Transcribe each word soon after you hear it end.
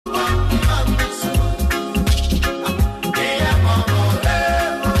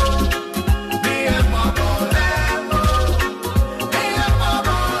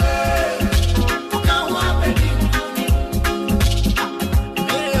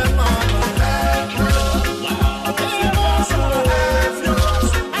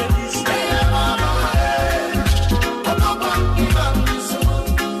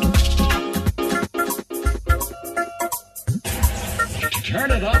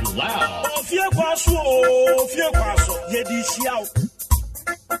loud.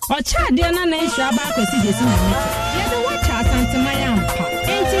 Ocha de na na ishu aba kwesi jesi na me. Ye de wacha asantima ya mpa.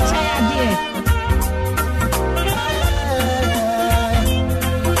 Enti chaya de.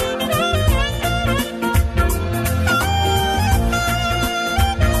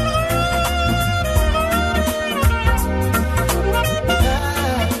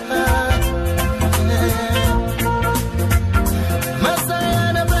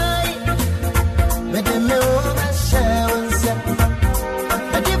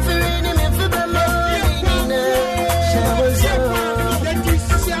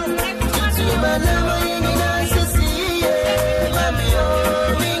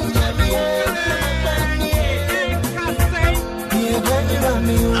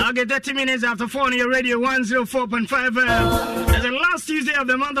 Okay, 30 minutes after 4 on your radio 104.5. It's the last Tuesday of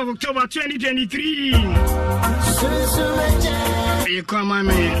the month of October 2023. You come, my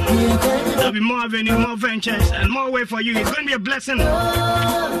man. There'll be more avenue, more ventures, and more way for you. It's going to be a blessing.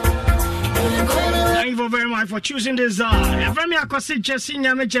 Thank you very much for choosing this. Every I could see Jesse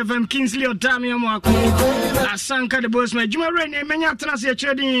Nyame Kingsley or Dami Amako. Asanka the boss, my Juma Rain, many afternoons here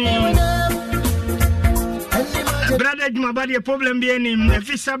trading. Brother, my body a problem be any. If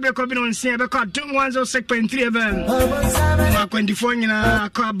it's a break up on scene, because 216.3 FM. 24 in a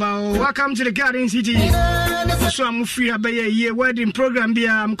car. Welcome to the Garden City. So I'm free about a year wedding program. Be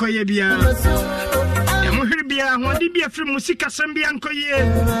I'm koye be I'm here be a one be a free music assembly and koye.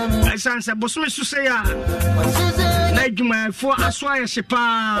 I sense a boss to say like my for Aswaya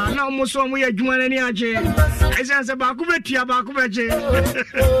Shepa. Now most one we are doing any aje. I sense a Bakubeti.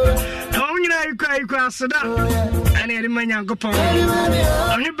 You cross that. And any man young couple.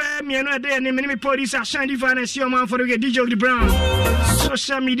 Only by me another day, and many police are shining finance your man for the DJ the Brown.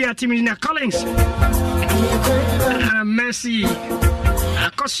 Social media team in the Collins. Mercy.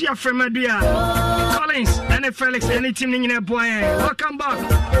 Akosia Fremadia. Collins, and Felix, any team in a boy. Welcome back.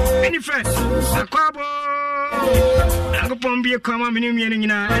 Any friend. Aquabo. I go on be a common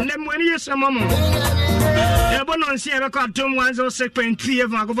meaning, and then when you some mama. I don't see a record 216.3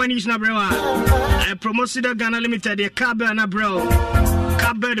 of Magovanish Nabrewa. I promoted the Ghana Limited, a cab and a bro.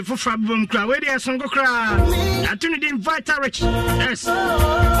 Cab the Fufa Boom Cra, where they are some go cry. I turned in Vita Rich. Yes.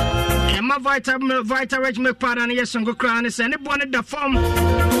 And my Vita Rich make part and yes, some go cry and send it wanted the form.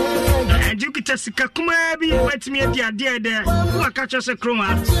 And you could test the Kakumabi, wait me at the idea there. Who are catch us a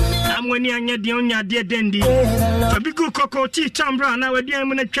chroma. I'm when you're the only idea dandy. For big cocoa tea, Tambra, now we're dealing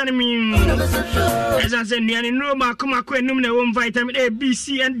with a channel. As I said, nearly no Makumako and Numina vitamin A, B,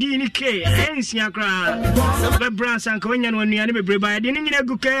 C, and D, and K. And Siakra. The brands and Korean when you are by didn't you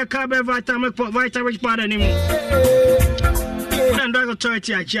go care, Carber, vitamin, Vita Rich part of him. And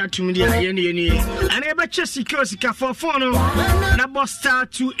authority I chat to me, and I bet you secure for phone. Number star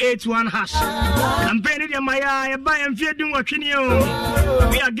 281 hash. I'm paying in my eye, buy and fear doing what you know.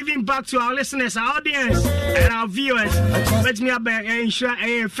 We are giving back to our listeners, our audience, and our viewers. Let me up a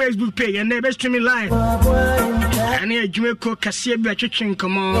Facebook page and they stream it live. And here, Jamaica Cassia Chicken,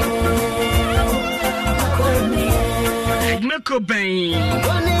 come on. Jamaica Bain.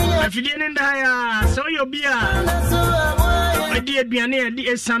 If you didn't die, so you'll be I did be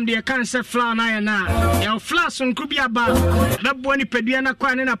an some day cancer flower na. Your flash on Kubiaba, that bonny pediana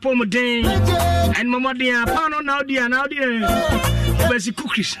quan in a pomo day, and Mamma dear, Pano now dear, Bessie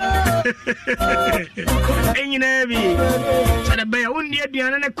cookies. Ain't you heavy? Said a bear only a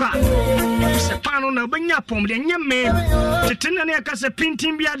dear and a quack. Sapano no benyapom, then young man. The tenania cast a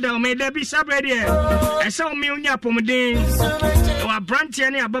painting biada made there be subready. I saw me on yapom day. Or brandy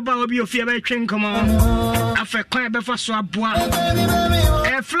and a baba will be of your train come on. After quite before so a bois.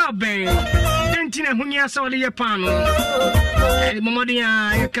 A flop bang. Dentina Hunia saw the Yapano. And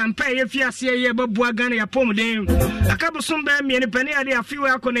Momodia, you can pay if you see a Bobuagan, a poem dame. A couple some bear me and a penny idea, few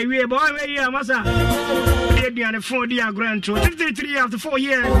hours on a way, boy, Massa. Dear and a 4 year grand tour, 53 after 4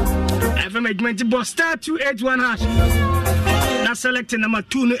 years. I've made my boss star 281 hash. Now selecting number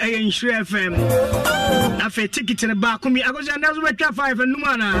 2 in Shre FM. I've a ticket in the back of me. I was another 5 and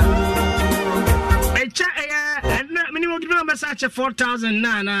Numana. And minimum number such a 4,000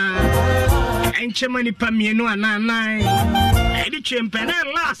 nana. And Chemani Pamino and 9. Eddie Champion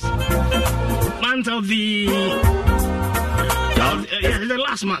last month of the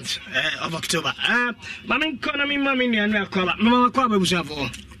last month of October. Mammy economy, mammy, and Mama Quaba was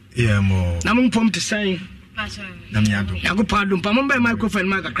yeah, more. Namun pump to say. I go pardon, Pamamba microphone,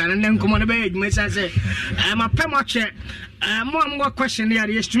 Macacran, and then come on the bed. Say, I'm a pemache. More question here.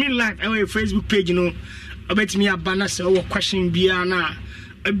 Yes, to me, live away Facebook page, you know. I bet me a banner, so question Biana.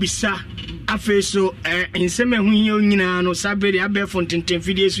 abisa afi so nsɛm ɛho yɛ nyinaa no sabere abɛfo ntenten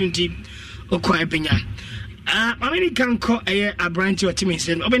video so nti okɔ ebenya Mamini can call a branch or Timmy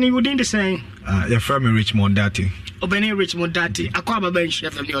said, Obeni within the same. Your firm Richmond Dati. Obeni Richmond Dati, a quaba bench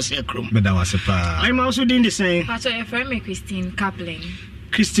chef of your sacrum. But that was a pa. I'm also doing the same. Pastor, your firm Christine Kaplan.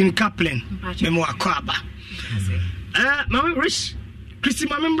 Christine Kaplan, Memoir Quaba. Mamma Rich, Christine,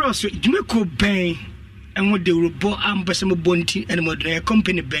 my member, Jamaica Bay, and what they were bought Ambassador Bonti and what their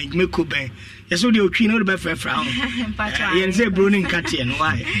company bank, Jamaica Bay. Yes, what you know about Fair Frown. You say Bruning Catty and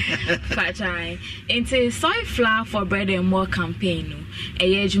why? Patrai. It's a soy flour for bread and more campaign.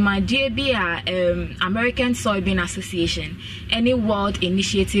 My dear American Soybean Association, any world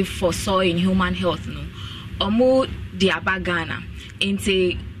initiative for soy in human health. No, Omu Diabagana.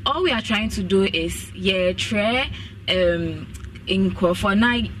 All we are trying to do is try in for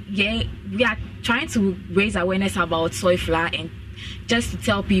now. We are trying to raise awareness about soy flour and just to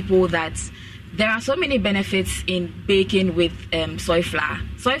tell people that there are so many benefits in baking with soy flour.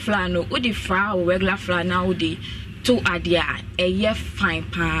 Soy flour no, udi flour or regular flour now udi two adia a fine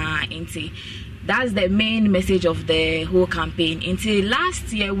pa inti. That's the main message of the whole campaign. Until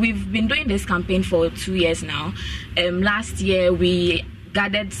last year, we've been doing this campaign for 2 years now. Last year we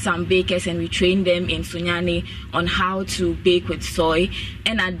gathered some bakers and we trained them in Sunyani on how to bake with soy.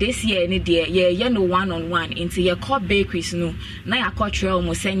 And at this year, no one-on-one into your core bakeries no. Na ya core trail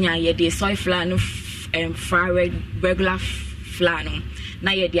musenya ye de soy flour no flour regular flour no.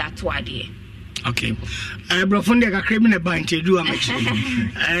 Na ye de atwade. Okay. Brofonde ka kremi na bante do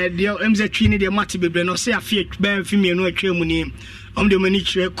amachi. Dia emze twini de mate bebre no se afie ben fimi no atwa mu ni. De mani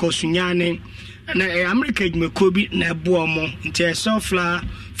kire kosunyane. Na America Jamaica bi na ebo mo nti soy flour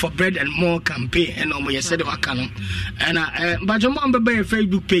for bread and more campaign and omo yese de waka no. And bajomo mbeba your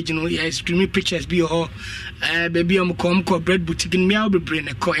Facebook page no ya streaming pictures bi ho baby omo kom bread boutique mi a bebre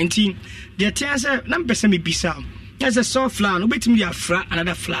na ko nti de tia se na mpese me bisa. Yes a soy flour no betimi ya fra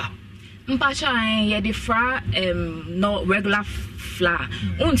another flour. Mpacha ye the flour no regular flour.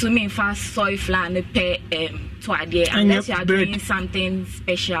 To me fast soy flour no pe to idea unless you are doing something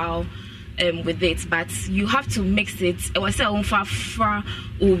special with it, but you have to mix it. It was a flour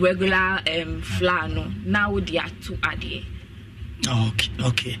or regular flour no. Now they are to idea.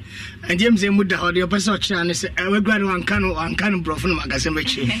 Okay. And James Muda how the person channel say we grad one can bro no magazine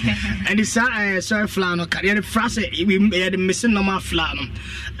mechi. And this soy flour no carry the phrase we the missing normal flour no.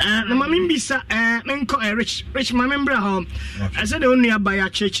 Na mama mbisa menko rich my member home. I said only buy a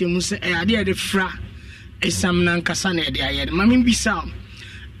church mu say ade the fra esam na nkasa na ade aye. Mama mbisa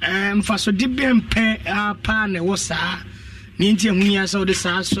mfaso de bempe pa na wo saa ni ntia hunya so de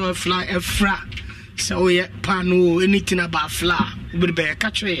saa soy flour efra. So yeah, pano anything about flour. Would be a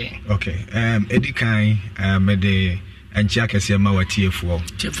catch. Okay. Eddie Kai, the and Chakasi Mawati for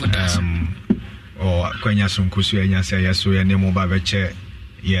or Quenya Sunkusu and Yasa so ya nemo babeche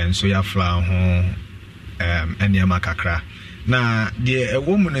and soya flour home and Yamakakra. Now the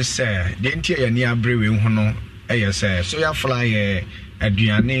woman is say the entire near brewing hono say soya flour a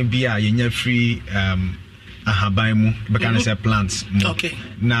duane bia yenya free ahabaimu because say plants. Okay.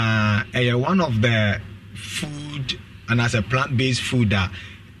 Now, one of the food and as a plant-based food that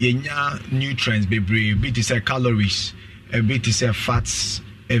yenya nutrients be bit is calories, a bit is fats,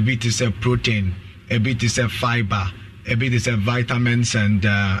 a bit is protein, a bit is fiber, a bit is vitamins and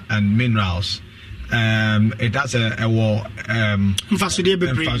minerals. It has mfasodie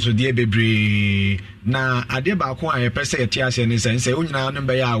bebre na ade ba ko a pese etiase ne say unyina no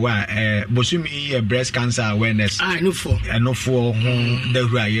be ya wa bosumi breast cancer awareness no for the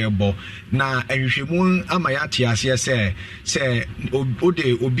huayebo na ehwehwemu ama ya tiase say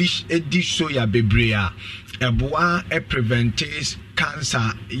ode obi edi soya bebre a eboa prevents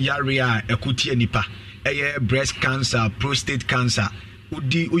cancer yarea ekutie nipa breast cancer, prostate cancer.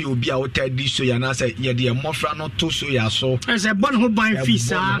 Udi uyobi a otedi so ya na say ye de mofra no to so ya so as a bon who buy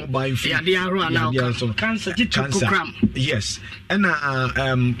fees ya de aro now cancer program. Yes, and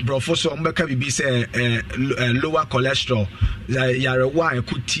brofo so mbeka bibi say lower cholesterol yare wa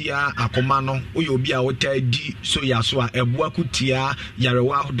ekutia akoma no uyobi a otedi so ya so a eboa kutia yare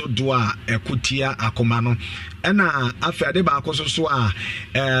wa dodo a ekutia akoma no ena afade ba akoso so a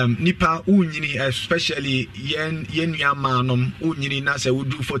nipa unyini especially yen nuama no unyini na say we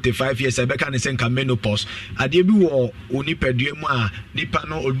do 45 years abeka ne senka menopause ade bi wo onipadue mu a nipa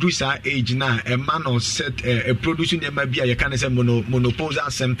no odu sa age na a man or set produce nema bi a ye kan say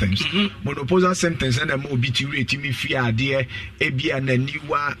menopausal symptoms. Menopausal symptoms na mo bi ti rate mi fi ade e bia na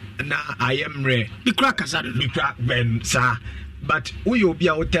niwa na ayemre bi crack asado bi crack ben sa but we will be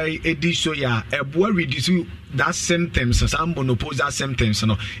out there soya a reduce that symptoms some menopausal symptoms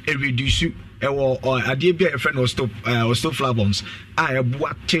no a reduce or adie be a friend or stoflavons a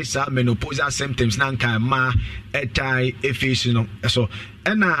boa chase menopausal symptoms nanka ma etai efface no so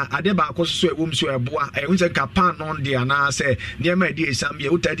ena ade ba akoso so ewom so eboa e unse kapan on de ana say niam dey sam ye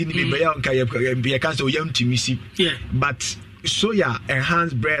utadi ni be ya nka ye kan say oyam timisi but soya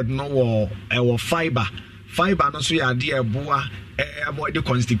enhanced bread no or fiber no so ya ade eboa avoid the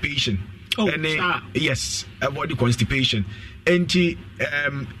constipation. Yes, avoid the constipation. Enti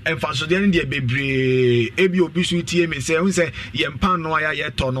emphasize the bebre ebi obi so tie me say unse ye mpan no ya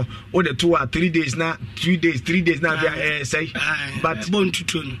tono o the 2 or 3 days na 3 days na say but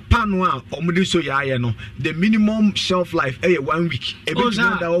pan no a omudi so ya no the minimum shelf life 1 week ebi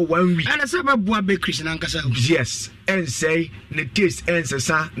that 1 week and say bua bakeries na nkasa yes and say ne taste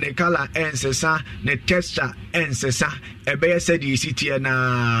ensesa ne color ensesa ne texture ensesa ebe said the city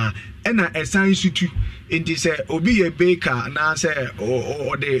na ena esan sutu inti say obi ye baker na say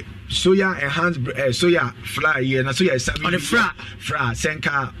or the soya enhanced soya flour ye na soya esan or the flour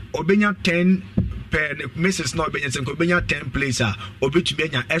senka obenya 10 per Mrs. No obenya senka obenya 10 place obetumi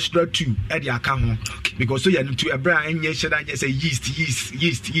enya extra 2 e dey aka ho because soya no to ebra enye sheda enye say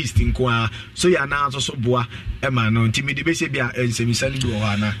yeast nko soya na so boa e ma no ntimidi be se bia ensemisa ni do ho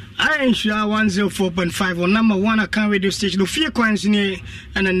ana I ensure 104.5 on number 1 account radio station no fear coins ni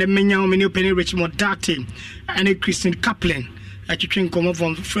and the menya many open Richmond Dati and Christine Kaplan atwetwe nkomo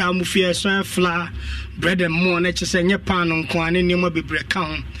from Mufia so flour bread and more na chese nye pan nko ane nioma bebre ka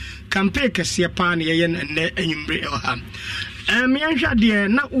ho campaign kase pan ye na enwumbre e ha mianhwa de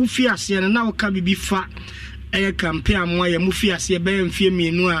na ufia ase na wo ka bibi fa campaign amwa ye mufia ase be mfie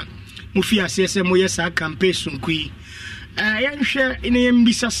mienu a mufia ase se moye sa campaign sunkui yanhwe ine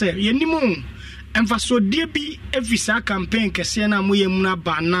mbisa se yenimo emfaso de bi evisa campaign kase na moye mu na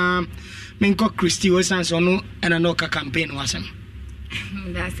bana menko Christy Wilson no and anoka campaign wasem.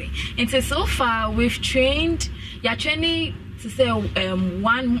 That's it. And so far we're training to say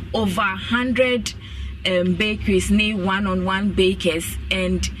 1 over 100 bakeries, need one-on-one bakers,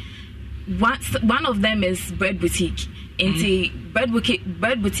 and one of them is Bread Boutique. And Bread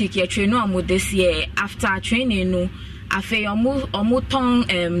Boutique you train no this year after training no afi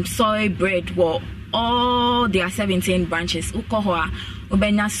omuton soy bread wo all there are 17 branches ukohoa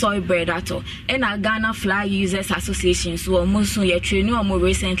obenya soy bread ato and a Ghana Flour Users Association so omuso ye train no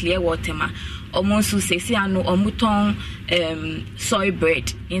recently e wotema omuso sesi anu omuton soy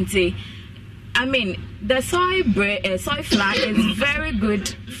bread inte I mean the soy flour is very good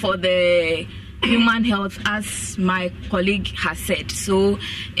for the human health, as my colleague has said. So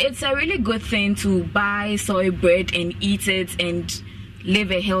it's a really good thing to buy soy bread and eat it and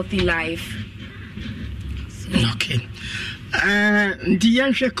live a healthy life. Okay. The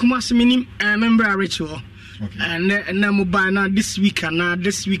young Kumas minim member ritual. Okay. And now mobile this week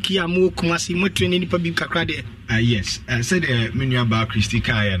yeah more Kumasi more training public kakrade. Yes. Said the menu about Christy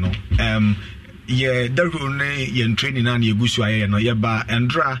Kaya no. Yeah, the rule ne training and ye gusu aye no ye ba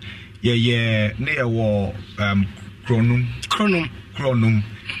endra ye ne wo chronum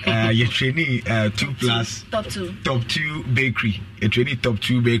ye training 2+ top 2 bakery a training top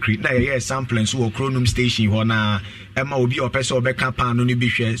 2 bakery na ye sampling so chronum station ho na ema obi opese obeka pan no bi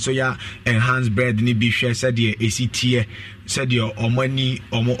hwe so ya enhanced bread ni bi hwe said ye esitie said your omani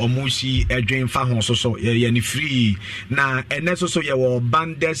omusi edwen fa ho so ye ni free na ene so ye wo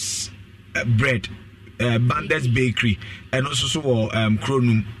Bandes bread Bandes bakery and also so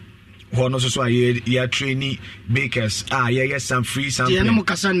chronum no so ya training bakers some free sampling yeah no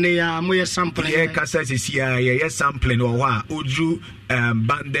kasa ne ya mo sampling yeah kasa sisi ya sampling o ha odru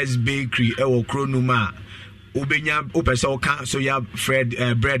Bandes bakery e wo chronum a obenya opese o ka so ya bread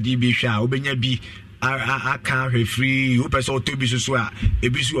bi hwa obenya bi aka free opese o to bi so a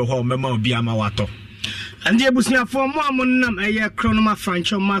ebi so ho mema obi ama wato and the busia for mo amonam eye chronum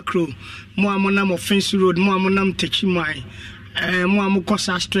francho macro mo amonam offense road mo amonam techimai mo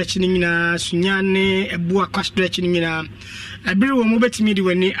amukosa stretch ni nyina sunyane ebu akwa stretch ni nyina abiri wo mo betimi di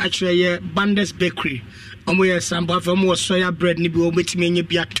wani akire ye Bandes bakery omo ye samba fa mo soya bread ni bi wo betimi nya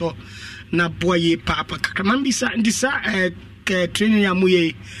bi ato na boye papa kakramam bisa ndisa training ya mo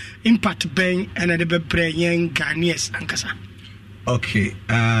ye impact ben and the bebre yen Ghanaians ankasa. Okay,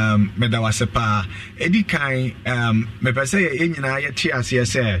 meda wasepa edi kan me pese ye nyina ye tie ase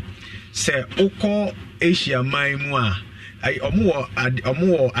se ukọ Asia man mu a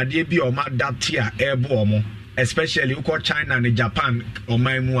omo ade bi o ma date a ebo omo especially ukọ China and Japan o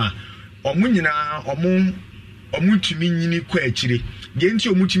man mu a omo nyina omo tumi nyini kwa akire de nti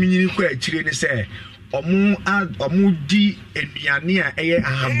omo tumi nyini kwa akire ni se ɔmo di aduane a ɛyɛ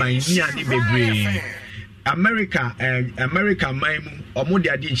ahaban aduane bebree. America man mu ɔmo de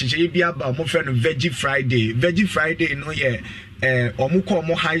ade nhyehyɛ bi aba ɔmo fɛ no Veggie Friday no yɛ ɔmo kɔ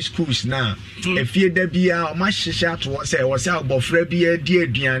ɔmo high schools na efie da bia ɔmo ahyehyɛ ato hɔ sɛ wɔsɛ abɔfra bi di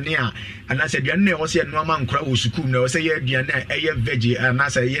aduane a anasɛ aduane na wɔsɛ ɛnoama nkora wɔ school na wɔsɛ yɛ aduane a ɛyɛ veggie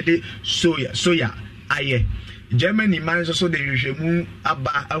anasɛ yɛde soya ayɛ. Germany man so de hwehwɛmu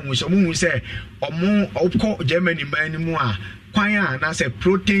aba ahu sɛ ɔmo hu sɛ ɔmo ɔkɔ Germany man mu a kwan a anasɛ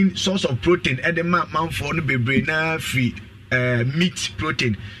protein source of protein ɛde ma manfoɔ no bebree na free meat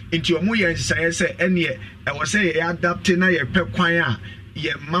protein nti ɔmo yɛ nsaeɛ sɛ ɛneɛ ɛwɔ sɛ yɛ adapt na yɛpɛ kwan a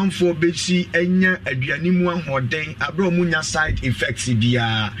yɛ manfoɔ bɛsi ɛnya aduane mu ahoɔden abrɛ ɔmo nya side effects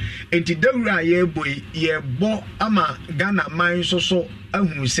biara nti dawura a yɛbɔ ama Ghana man so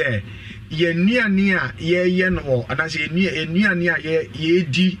ahu sɛ yɛnnuane a yɛyɛ no wɔ anasɛ yɛnnuane a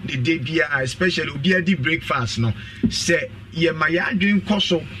yɛdi ne de biara especially obi adi breakfast no sɛ yɛma yɛadwen kɔ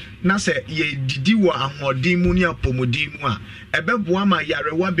so na sɛ yɛdidi wɔ ahoɔden mu ne apɔmuden mu a ɛbɛboa ma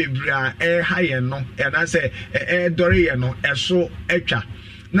yarewa bebree a ɛha yɛn no anasɛ ɛdɔre yɛn no ɛso atwa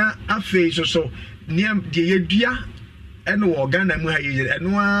na afei so deɛ yɛdua ɛno wɔ Ghana mu ha yɛ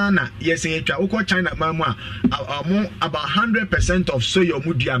ɛno ara na yɛsɛ yɛtwa wokɔ China man mu a ɔmo about 100% of soya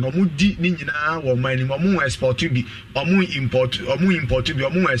ɔmo dua no ɔmo di ne nyinaa wɔ ɔmo anim ɔmo export bi ɔmo import bi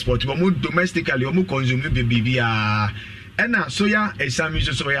ɔmo export bi ɔmo domestically ɔmo consume bi biribiara ɛna soya esami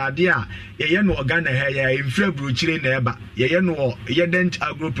so yɛ ade a yɛyɛ no Ghana ha yɛ mfra burokyire na ɛba yɛyɛ no Yedent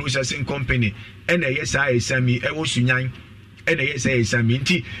Agro Processing Company ɛna yɛ saa esami ɛwɔ Sunyan ɛna yɛ saa esami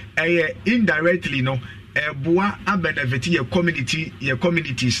nti ɛyɛ indirectly no ɛboa a benefit your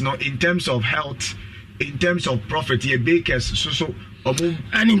communities no in terms of health, in terms of profit, your bakers so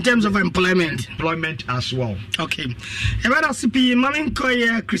and in terms of employment as well. Okay, about CP Mamin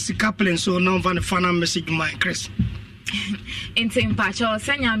Koya Chris Kaplan so now van the final message my Chris. In Pacho,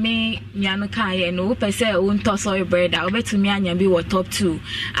 Sanya me Yanukai no pese unto soy bread. I bet to me and be what top 2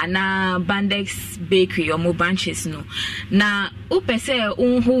 and Bandex Bakery or more branches no. Na upese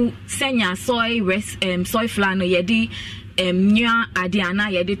unhu Senya soy flour no yedi nya adiana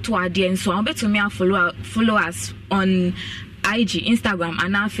yedi to adien so I bet to me follow us on IG, Instagram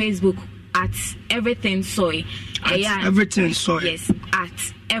and our Facebook at Everything Soy. Everything Soy. Yes,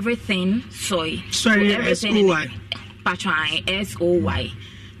 at Everything Soy. Sorry, S-O-Y. Patron SOY.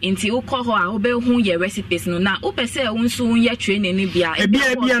 Inti ukọ ho a obehu ye recipes no na upese unsu ye training ni bia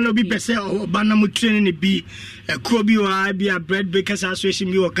ebia no bi pese oba mu training ni bi ekro bi wa bia bread bakers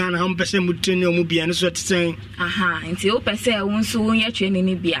association bi o Ghana ham pese mu training o mu bia no so teten inti upese unsu ye training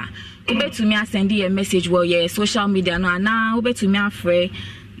ni bia ubetumi asend ye message wo ye social media no na ubetumi afre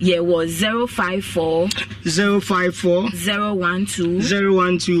ye was 054 012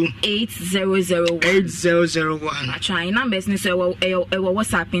 8001. I try numbers ni so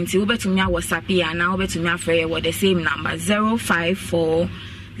WhatsApp inti ubetumi a WhatsApp ya na ubetumi afre ye the same number 054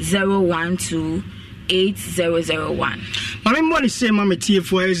 012 8001. Mami mo ni say mama tie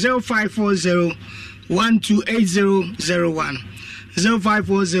for 0540 128001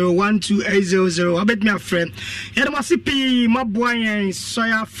 0540128001. I bet me a friend. Yadamasipi maboy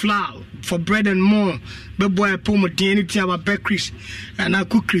soya flour for bread and more. But boy, pomo anything about bakeries and I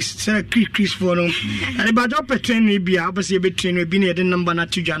cook Chris. Say Chris for them. And about up a train may be opposite a bit train will be near the number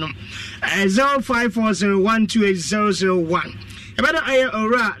not to Janum 0540128001. About a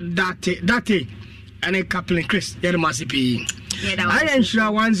ora date and a couple in Chris. Yadamasipi. I am sure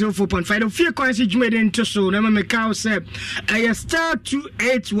 104.5. The few coins you made into so. Never make out say I star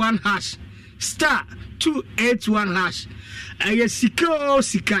 281 hash. Star 281 hash. I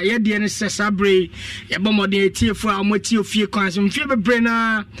sika ye de ne sesabre ye bomode etie fu amoti ofie kwan so mfie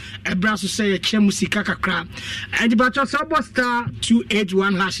bebrena ebra so say ye chemu sika kakra and but star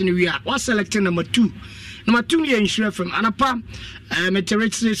 281 hash ni we are what selecting number 2 ye insure from anapa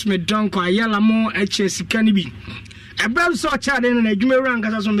meteoritis me donko ayala mo eche sika ni bi ebra so cha de na adwuma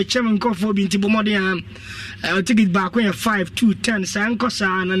ranka so me chem nkofo bi ntibomode am ticket back when 5 2 10 san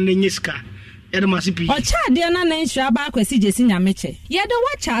kosa na nyeska Ocha na na nsura ba kwesi jesi nyameche yede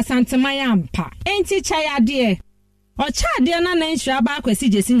wacha asantema ya mpa enti chayade Ocha na na nsura ba kwesi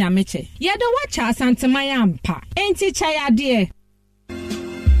jesi nyameche yede wacha asantema ya mpa enti chayade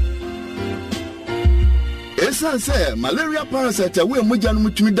Esa say malaria parasite we mujanu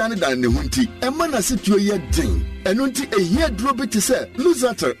mutumi dane ne hunti e ma na situo ye den Enunti ehia duro bi te se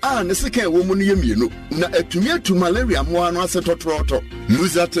Lusatel a ne sika ewo mu no yemienu na atumi atu malaria moa no asetotroto.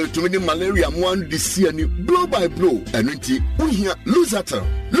 Lusatel tumi ni malaria moa no disia ni blow by blow. Enunti uhia Lusatel.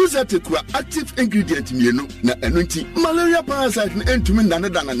 Lusatel kura active ingredient mienu na enunti malaria parasite no entumi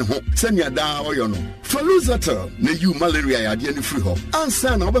nanedana ne ho senia da oyo no. For Lusatel na you malaria yade ni free ho.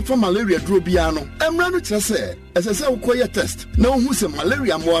 Ansa na obefa malaria duro bia no emra no kire se esese ukoye test na ohu se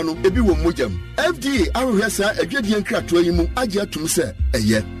malaria moa no ebi wo mojam. FDA arresa edwedi nkrato yi mu age atum se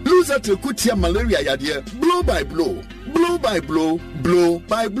eye. Lusatel kutia malaria yade blow by blow. Blow by blow, blow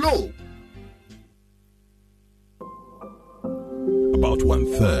by blow. About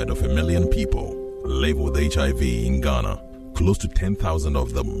 1/3 of a million people live with HIV in Ghana. Close to 10,000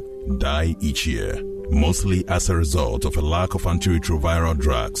 of them die each year, mostly as a result of a lack of antiretroviral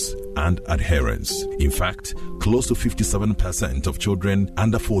drugs and adherence. In fact, close to 57% of children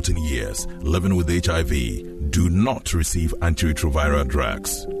under 14 years living with HIV do not receive antiretroviral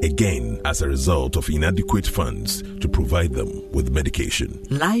drugs, again as a result of inadequate funds to provide them with medication.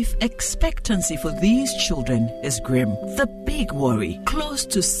 Life expectancy for these children is grim. The big worry, close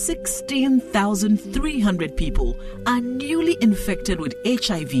to 16,300 people are newly infected with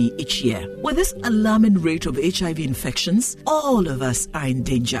HIV each year. With this alarming rate of HIV infections, all of us are in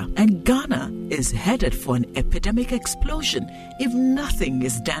danger, and Ghana is headed for an epidemic explosion if nothing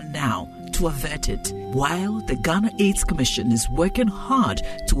is done now to avert it. While the Ghana AIDS Commission is working hard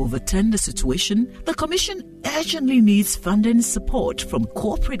to overturn the situation, the Commission urgently needs funding support from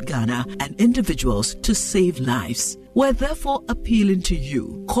corporate Ghana and individuals to save lives. We're therefore appealing to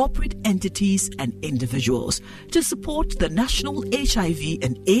you, corporate entities and individuals, to support the National HIV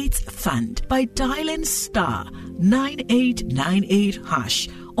and AIDS Fund by dialing star 9898#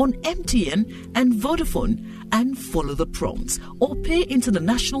 on MTN and Vodafone and follow the prompts, or pay into the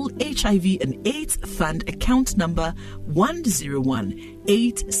National HIV and AIDS Fund account number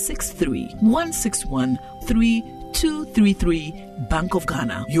 101-863-161-3233 Bank of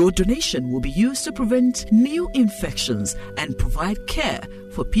Ghana. Your donation will be used to prevent new infections and provide care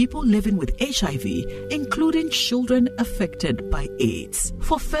for people living with HIV, including children affected by AIDS.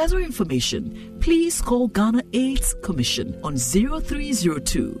 For further information, please call Ghana AIDS Commission on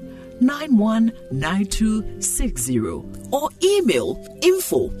 0302 919260 or email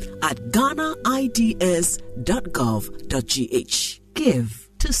info@ghanaids.gov.gh. Give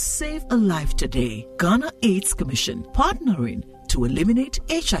to save a life today. Ghana AIDS Commission, partnering to eliminate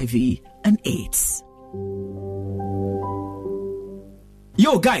HIV and AIDS.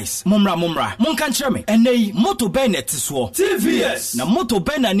 Yo guys, mumra, monka nkyereme. Enei moto Bennett so. TVS. Na moto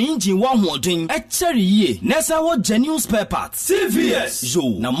Bennett ni engine wa hoodin. Echere ye. Nesa wo genuine spare parts. TVS.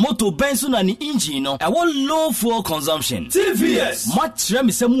 Yo, na moto Benz na ni engine no. E wo low fuel consumption. TVS. Ma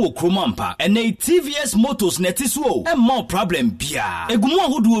kyereme se mu okroma mpa. Enei TVS motors netiso. E ma problem bia. Egumu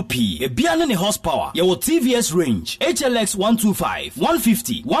ahodo pi. E bia ne horsepower. Ye wo TVS range. HLX 125,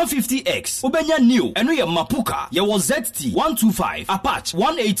 150, 150X. Obenya new. Eno ye Mapuka. Ye wo ZT 125. Apache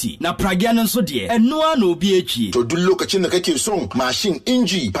 180 na pragia nso de enoa na obi echi to duk lokacin da kake son machine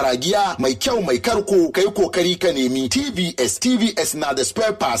inji pragia mai kyau mai karko kai kokari ka nemi TVS na da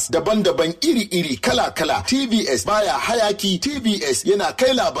spare parts daban-daban iri-iri kala-kala. TVS baya hayaki, TVS yana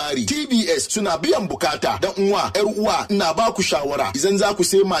kai labari, TVS suna biyan bukata. Dan uwa yar uwa ina ba ku shawara, idan za ku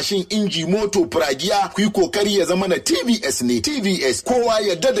sai machine inji moto pragia ku yi kokari ya zama na TVS ne. TVS kowa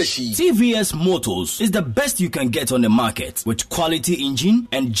ya dada shi. TVS Motors is the best you can get on the market with quality engine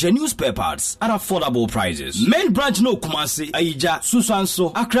and genuine spare parts at affordable prices. Main branch no Kumasi, Aija,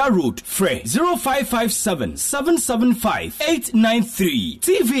 Susanso, Accra Road, Frey 0557 775 893.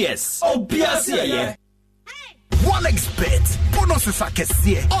 TVS. Obiasi. OneXBet. Bonuses are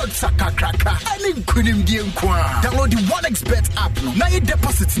kesiye. Odds are kakraka. And including the inquiry. Download the OneXBet app now. Now your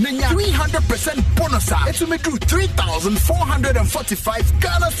deposits ninya 300% bonus. It will make you 3,445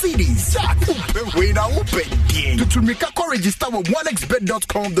 Ghana cedis. Wait now, open game. To make a register with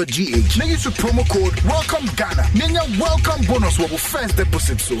onexbet.com.gh. Now use the promo code Welcome Ghana. Ninya welcome bonus will first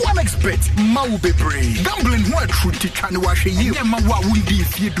deposit. So OneXBet mau be brave. Gambling one true to can wash you. Yeah, ma wa wundi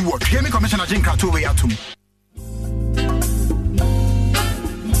if you do what. Hear me, Commissioner Jinka to way out.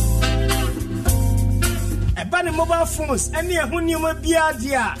 Ebane mobile phones any ehunium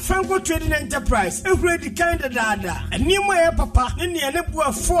biadia Franco Trading Enterprise every kind of dada enimo papa ne ne bu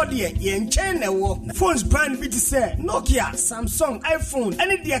afford ye nchen wo phones brand bi say Nokia, Samsung, iPhone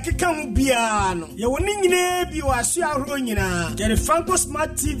any dia keka ho bia no ye woni nyine bi waso ahoro nyina get Franco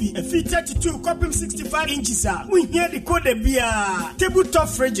Smart TV a fit 32 copy 65 inches we hear the code bia tabletop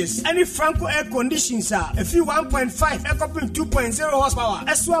fridges any Franco air conditions a few 1.5 air copy 2.0 horsepower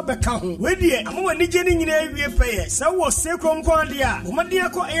eswa beka ho we die amwa ni je ni nyine wie pay Aye, so was Secom Condia,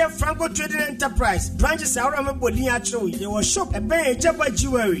 Umadiako Air Franco Trading Enterprise, branches Arama Bodiacho, you will shop a bay Jabba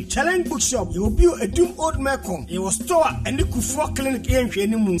Jewelry, Challenge Bookshop, you will build a Doom Old Macon, you will store and the Kufu Clinic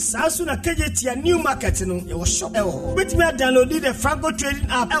in Moon, Sasuna Kajetia New Market, you will shop. With me, download the Franco Trading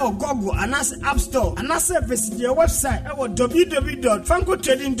app, our Google, and as App Store, and as visit your website, our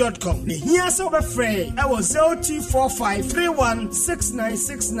www.francotrading.com. Here's over Frey, our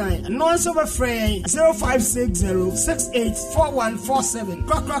 0245316969, and also over Frey 0560684147.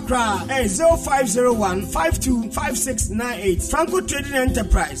 Crack, 0501525698. Franco Trading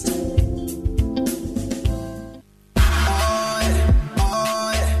Enterprise.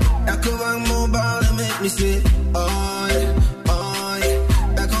 Ecobank Mobile to make me say,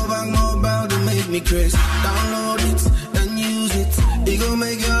 Ecobank Mobile to make me crazy. Download it and use it. It gon'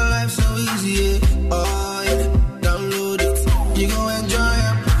 make your life so easy. Download it. You gon' enjoy it.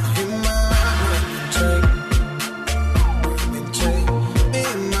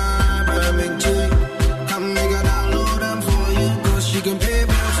 Come make a download them for you. Cause you can pay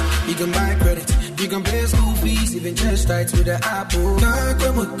bills, you can buy credit, you can pay school fees, even church tights with the Apple.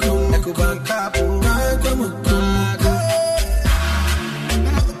 Ecobank Apple.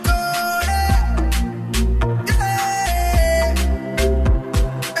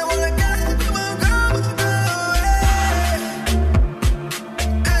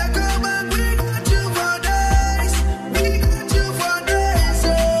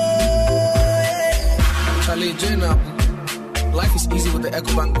 Life is easy with the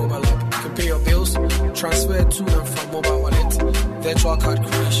Ecobank mobile app. You can pay your bills, transfer to and from mobile wallet, virtual card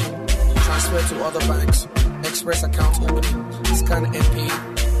creation, transfer to other banks, express account opening, scan and pay,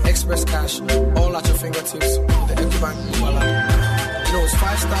 express cash, all at your fingertips with the Ecobank mobile app. You know it's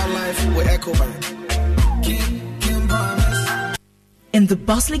 5-star life with Ecobank. Can promise. In the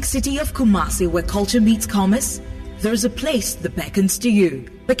bustling city of Kumasi, where culture meets commerce, there's a place that beckons to you.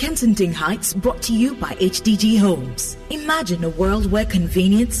 The Kensington Heights, brought to you by HDG Homes. Imagine a world where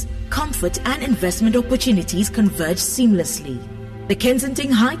convenience, comfort, and investment opportunities converge seamlessly. The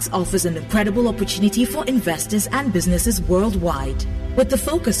Kensington Heights offers an incredible opportunity for investors and businesses worldwide. With the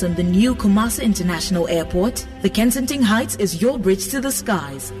focus on the new Kumasi International Airport, the Kensington Heights is your bridge to the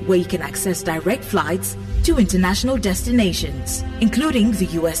skies, where you can access direct flights to international destinations, including the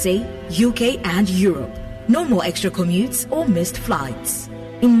USA, UK, and Europe. No more extra commutes or missed flights.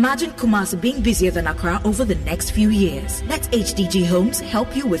 Imagine Kumasi being busier than Accra over the next few years. Let HDG Homes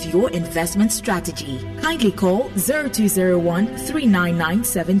help you with your investment strategy. Kindly call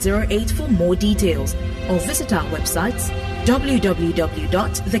 0201-399-708 for more details, or visit our websites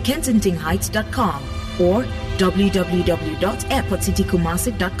www.thekensingtonheights.com or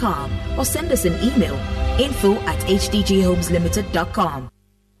www.airportcitykumasi.com, or send us an email info@hdghomesLimited.com.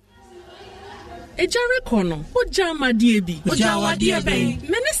 Ejare kono ojama die bi ojawa die ben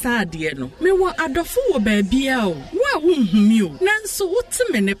menesa die no mewo adofo wo ba bia o wa wonhumi o nanso wote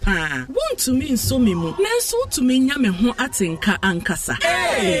mene pa wontumi nso me mu nanso wotumi nya me ho atenka ankasa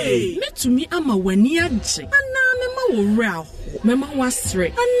metumi ama wani agye ana mema wo ra mema wasre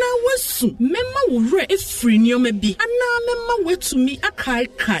ana wasu mema wo ra efri nioma bi ana mema watumi akai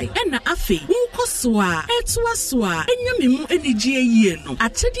ena afi wonkoso a etua so a enya me mu enigye yie no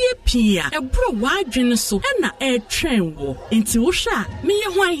atede pia ebro wadwene so ena etwen wo nti wo hwa meye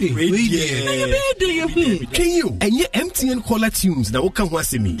hwan meye be de ye hu can you enye MTN caller tunes na wo ka ho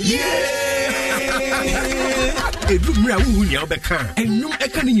asemi edumra wo nya obeka enum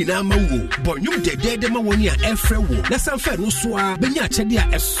eka ni nyina ma wo bonyum dedede ma woni a efre wo na sanfa no so a benya chede a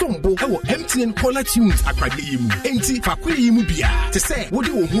esombo e wo MTN caller tunes akrade yi mu enti fakwe yi mu bia te se wo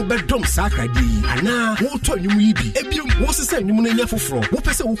de wo hu bedom sa akrade yi ana wo to nyum yi bi ebium wo sesa nyum na nya foforo wo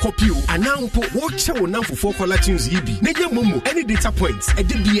pese wo copy o ana mpo wo che wo nan foforo caller tunes yi bi na nya momo any data points e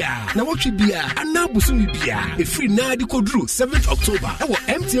de bia na wo twi bia ana busumi bia e free na de kodru 7th October e wo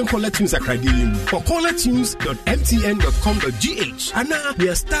MTN caller tunes akrade yi mu for callertunes.mtn.com.gh ana ya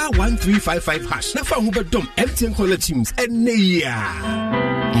 *1355# na fa hu bedom MTN caller tunes eneya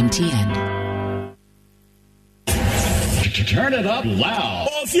MTN. Turn it up loud.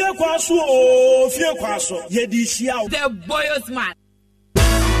 Ofie kwaso yedi shia the boyos man.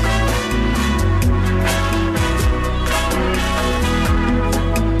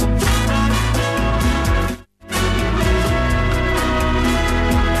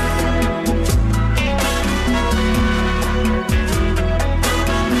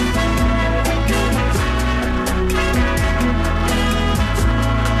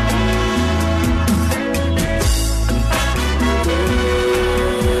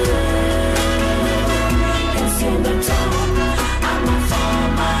 I'm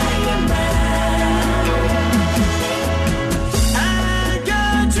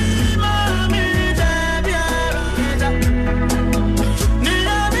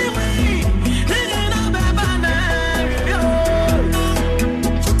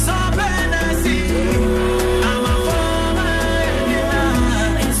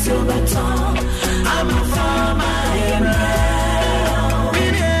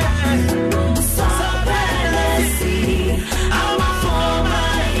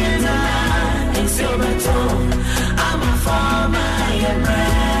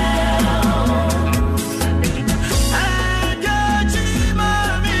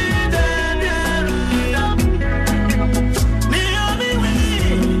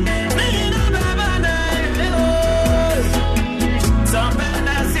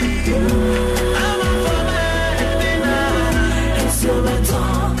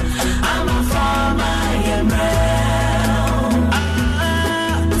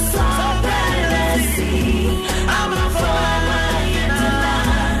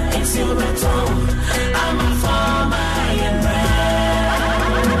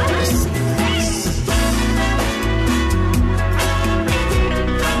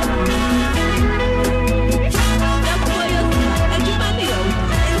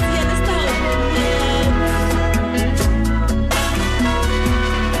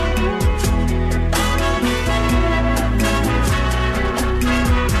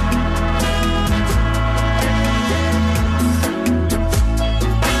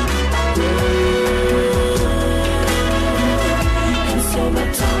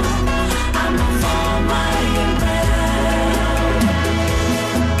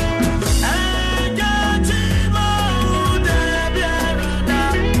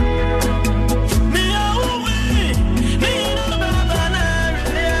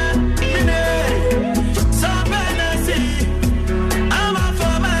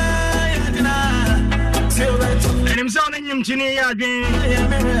Continue again.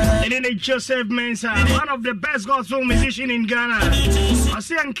 And then Joseph Mensah, one of the best gospel musicians in Ghana. I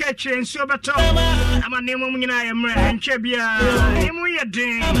see and catch and so better. I'm a name of and Chebia.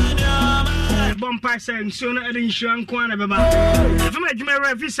 Bumpy saying sooner than Shan Kwana Baba. If I make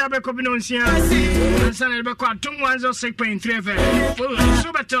my visa back up in Oncia, and son of Bacquat, 2 months or 6.3.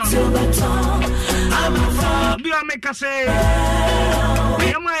 So better. Do I make a say?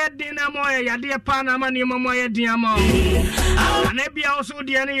 Yamaya Dinamo, Yadia Panama, Yamaya Diamo. And maybe also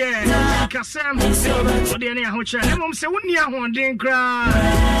the any Cassam, or the any Hocha. I'm saying, one didn't cry.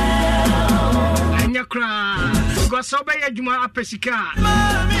 And you cry. Go so by a Juma Apesica.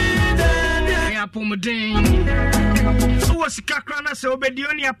 Pomodin. So was Kakrana so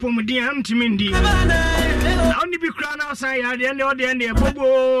bedionia pomodian to Mindy. Only be crown outside at the end of the end of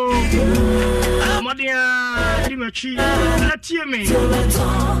Bobo Modia Dimachi. Let's hear me.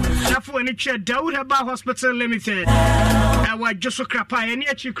 Therefore, any chair Dawood about Hospital Limited. I was just so crapay and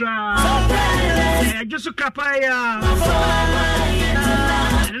yet you cry. Just so crapay.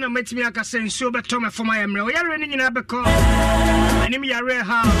 I don't know, make me like a sense so better for my emerald. We are running in Abaco. And me a rare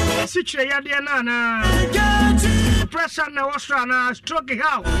house. Situation Yadiana. Pressure na Austrana, stroke it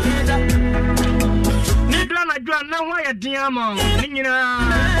out. Niblana Juan, now why a diamond?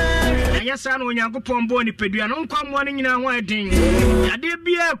 Yes, I know you go upon Bonnie Pedro and come one in a wedding. I did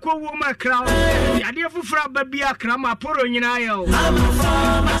be a co woman crowd. I did for baby a crama, poro in aisle.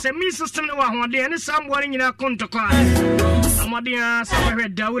 I said, Miss Sister, one day, and someone in a contact. Amadia, somewhere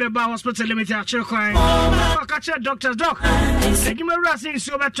Dawood about Hospital Limited at Chilcoin. I catch a doctor's doc. I give me a racing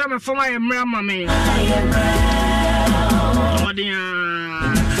so much time for my mammy.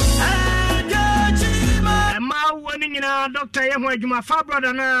 Winning in a doctor, you my father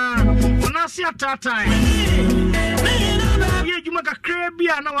brother now. When I see a tata, you make a crabby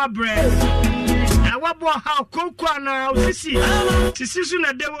and our bread. I want how cocoa now. This is soon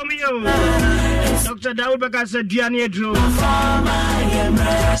a devil me. Dr. Dawood said, Diane Drew.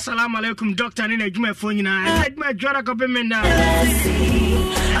 Assalamu alaikum, doctor. And I give my phone. I take my drug compliment now.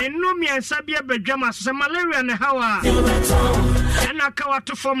 I know me and Sabia Bedjama, some malaria and how. And I come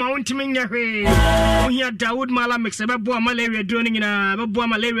to form my own team in your way. We had Dawood Mala mix a malaria doing in a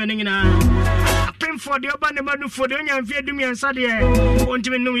malaria in a pen for the urban manu for the young Vietnam and Sadia. Want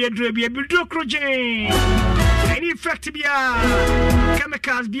to know your drabby, a builder crochet. Any effect be a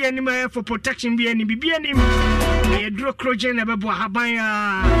chemicals be any for protection be any be any. A draw crochet never boa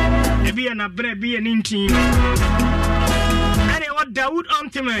habaya. A be an abre be an intim. And what Dawood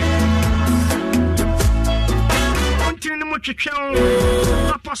ultimate.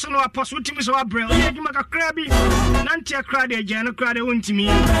 Apostle, apostle, to me so abrel. You make a crabby, Nanti a crowd, a general crowd, won't to me.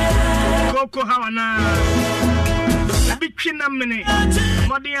 Coco Hawana. A big chin a minute.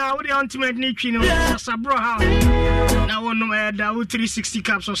 What the ultimate need, you know, Sabro House. Now, one no air Dawood 360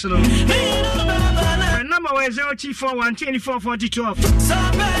 caps or so. The number was 0T41 244012.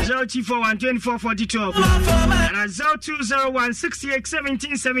 0T41 244012. And 0201 68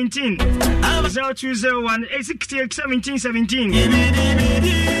 17 17. 0201 68 17 17.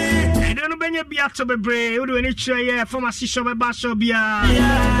 I don't know when you be after the break. You do any try pharmacy shop a bar shop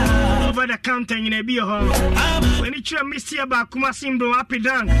over the counter in a beer hall. When you try Misty about Kumasimbo up and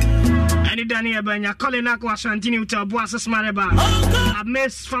down. And it done here by your calling Aqua Santini to a boss smart about. I've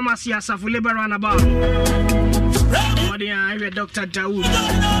made pharmacy as a full labor runabout. I read Dr.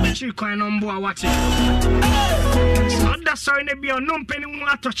 Dawood. She quite on board watching. That's sorry, be a non penny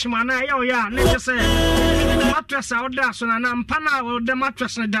touch man. Oh, yeah, let's say mattress out there, so I'm pana or the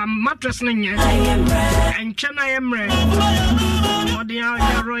mattress and the mattress and China Emre. Or the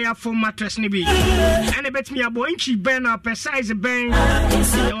Royal Foam mattress, Nibby. And I bet me a boy, she bend up a size of bang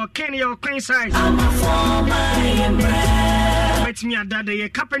or Kenny or Queen size. Bet me a daddy, a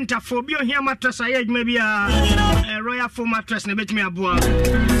carpenter for bio here mattress. I had maybe a Royal Foam mattress, and bet me a boy.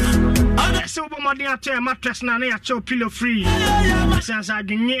 So, a mattress now, I show pillow free. Since I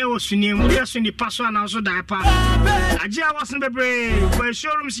didn't know, yes, in the password, and also diaper. I just wasn't the brave for a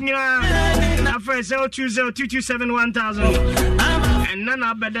showroom singer. After 0202271,000. And none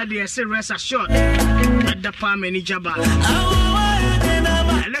of better, they say, rest assured at the palm any jabba.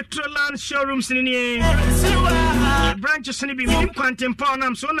 Electroland showrooms in the branches in the quantum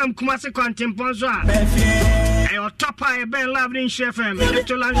pound, so I'm Kumasi quantum pounds. Your top high Ben Lavin Chef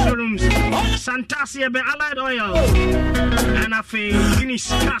Electroland showrooms, Santasia Ben Allied Oil, and a finish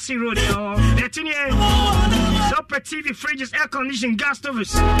Cassie Rodeo. Super TV, fridges, air conditioning, gas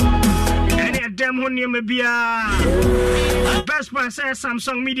stoves. Any of them who near me be a best price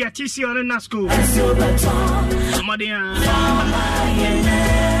Samsung Media TC or Nasco. Madia,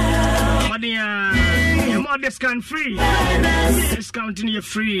 import discount free. Discounting you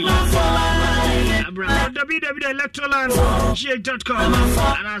free. www.electrolandgh.com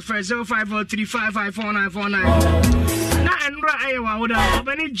and ask for 0503554949. Now and right would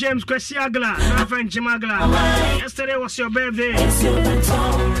Benny James Kwesiagla, my friend Jimagla. Yesterday was your birthday.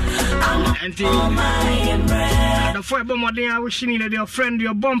 And the four bomarding I wish you your friend,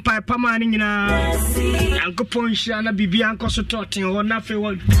 your bumpy Pamani, Uncle Poncha, and a BB Uncle Sototing, or nothing.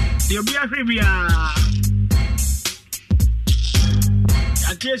 You'll be a Ribia.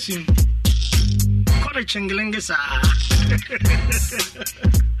 I guess him. College and Glengasa.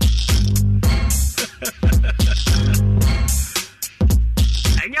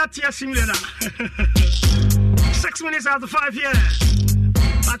 And yet, yes, 6 minutes after 5 here.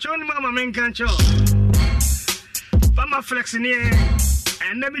 But only Mamma men can't show. Pama flexing here.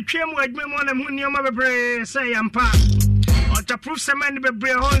 And then we came with me on the moon, your mother bray, say, I'm pa. Or to prove some man be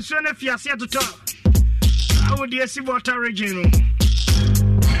bray home soon if you are to talk. I would yes, see water region.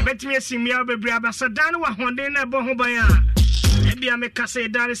 Bet me see me be bray, but Sadan one day never home by ya. Maybe I make a say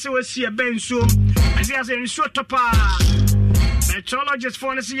that so we see a ben so. As he has a short top. Meteorologist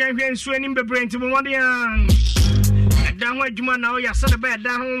for the sea and swinging the brain to one young. And down where you now, you said the bed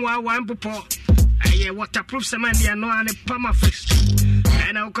down one popo. I waterproof cement, and no any permafix.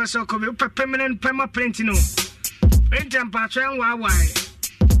 And I'll also could be permanent permaprinting. Paint and patron, why?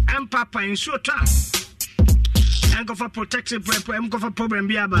 And papa in short time. And go for protective and go for problem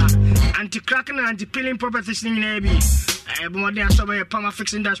biaba. Anti cracking and anti peeling properties in Navy. I have more than a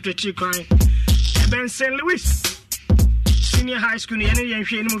permafix industry crime. Ben St. Louis. Senior high school, any young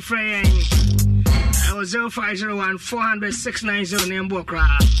friend. I was 0501 400 690 name Bokra.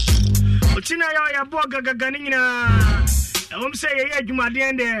 Utina ya boga gaganina. I won't say ya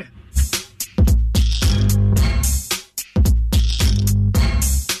Jumadiende.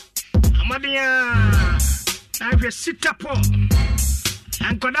 Amadia, I have a sit up.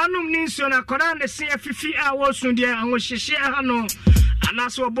 And Kodanum Ninsona, Kodan the senior 50 hours on there, and was share Hano, and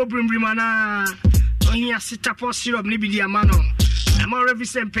also Bobrim Brimana. Here sit up or syrup, Nibidia Mano. I'm already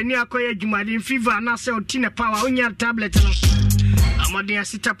sent Penny Akoya Jumadin fever, and I sell Tina Power on your tablet. I'm already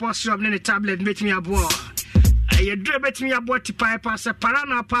sit up or syrup in the tablet, make me a boy. I dread me a boy to pipe as a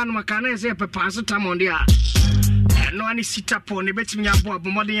parana pan, Macana, a papazatam on the and no one sit up on the bet me a boy,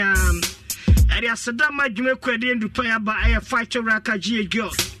 Modiam. And I said that my Jumequadian to pay by a fighter Raka G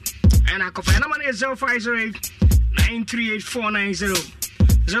girl. And I can find a man is 0508 938490.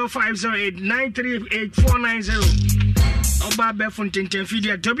 0508-938-490 Oba Befontin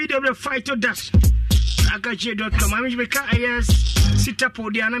Tenfidia www.fighter-akaji.com. I'm sit up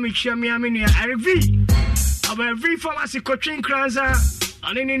for the anamic Shamiamia Eric V. Our V pharmacy coaching cranza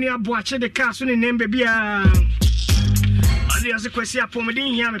and in your watch the castle in name baby. And there's a question for me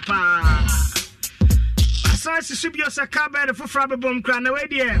in Yamipa. Aside to sub your Sakaba for Frababom Cran away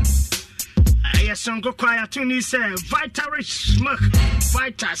there. Yes, Uncle Choir to me say Vita Rich Milk.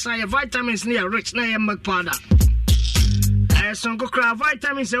 Vita, say vitamins near rich na milk powder. Yes, Uncle Choir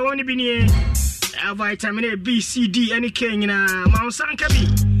vitamins are only been here. Vitamin A, B, C, D, any king in Mount Sankabi.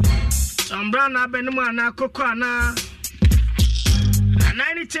 Some brown abenuma na cocoa na. And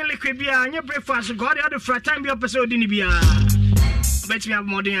anything liquid beer and your breakfast. Got the other for a time episode in Ibia. Bet me have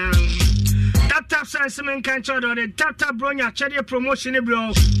more than Tap Sansaman can't show the Tap Bronya Cherry promotion,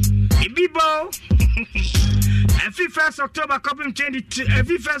 bro. Bibo. Every 1st October, copy 20.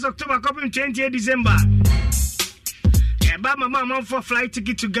 Every 1st October, copy 20 December. Yeah, but my mom for flight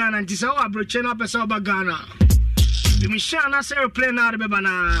ticket to Ghana and this our brochen up as over Ghana. The Michelle Nasser airplane out of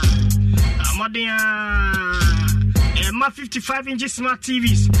Bebana. Amadia. My 55-inch smart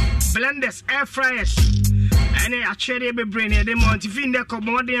TVs, blenders, air fryers, and a cherry brain. They want to find the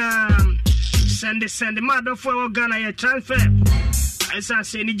commodian. Send the mother for Ghana a transfer. I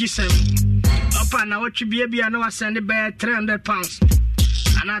say Nijisem. Upon now, what you be able to send the bear £300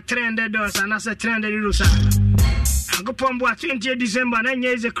 and a $300 and I say €300. I go on 20 December, 9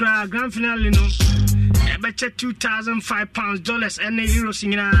 years a crowd, grand finale, you know. I bet you £2,005 dollars and euros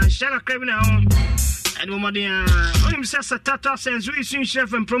in a share of criminal. And only says a Tata sends we soon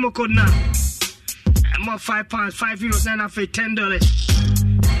chef and promo code now. I'm more £5, €5 and I pay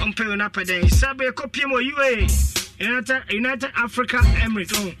 $10. I'm paying up a day. Sabe a copy more UA. United Africa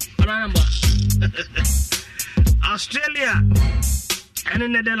Emirates. Australia and the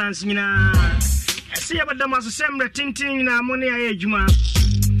Netherlands. You know, I see about them as a same tinting in ammonia. Juma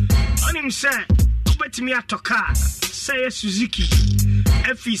on him said, bet me at Toka, say Suzuki,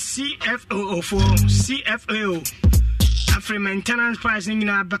 FECFO for CFAO. After maintenance pricing in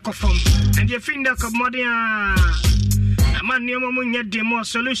our back of them, and you think that modern a man near moment yet the more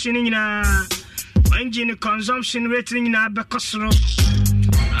solution in a engine consumption rate in Abacosro.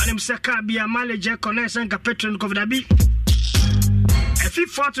 And him Saka be a mileage connection petrol Covidabi. A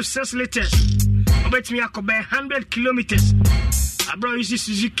 4 to 6 liters. Bet me I could 100 kilometers. I brought you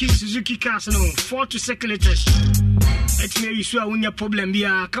Suzuki cars no 4 to 6 liters. Let me you sure when your problem be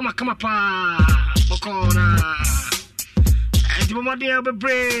come up Bokona. And the moment they be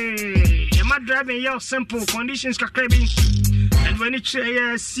brave. You might driving your simple conditions crabbing. And when it's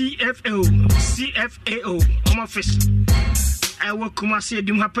CFAO home office. I work Kumasi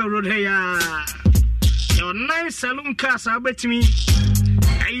Dumhape Road here. Your nice saloon cars I bet me.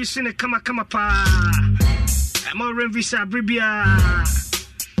 I used to come pa. I'm all visa Bribia.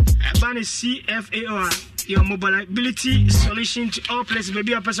 Ban CFAO. Your mobility solution to all places.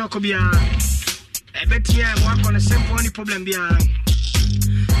 Baby, a person could be I bet me I work on a simple only problem. Be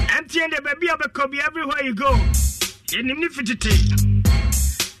empty and the baby of a could be everywhere you go.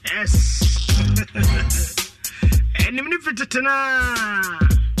 Yes. And if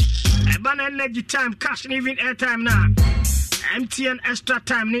ban energy time, cash, and even airtime now. MTN extra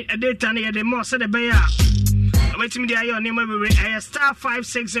time, need a data near the more said the bayer. Wait me there, your name will be a star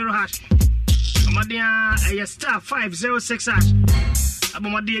 560 hash. A star 506 hash.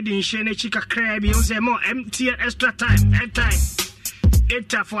 Abomadia didn't share a chica crab, you say more MTN extra time, airtime.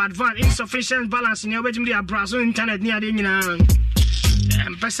 Data for advance, insufficient balance in your way to the Brazil internet near the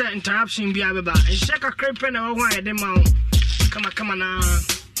and percent interruption be able and check a crepe and why the mount. Come on now.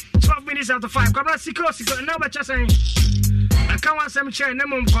 12 minutes after 5. Cobra Sico, no, but just saying. I can't want some chair, no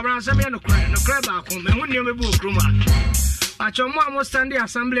more Cobra, some no crab back home, and when you book room. But your mom was standing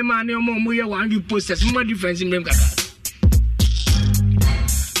assemblyman, no more, you want you posters, more difference in them.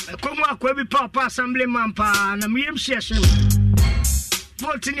 Come on, Quabi Papa, assemblyman, pa, and a medium session.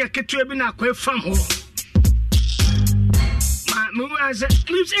 14 years, Ketrabina, quay from home. I said,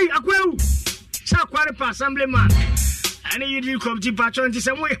 please, I will. So, quite a assemblyman. I need you to come to Patron to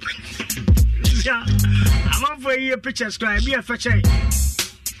some way. I'm on for your picture, scribe, be a fetcher.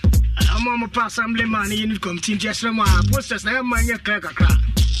 I'm on my assemblyman, you need to come to just from my posters. I am my crack a crack.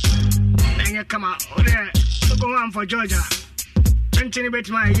 Then you come out there, go on for Georgia. Anthony bet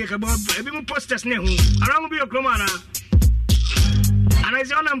my year about a posters near whom. I don't be a cromana. And I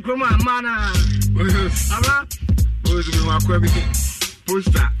say, I'm croma, mana.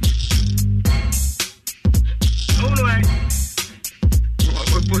 Poster. Oh no,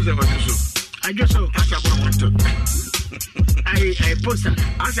 I just so. I poster.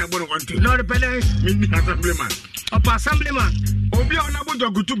 As I want to. Not a better assemblyman. Assemblyman. Obi on about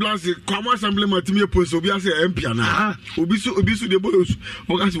to go to blast. Come assemblyman to me post. Obi as MP na. Obi so the boys.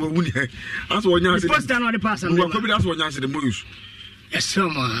 Ogas we win here. That's what you say. Poster not the assemblyman. That's what you say the boys. Yes, sir,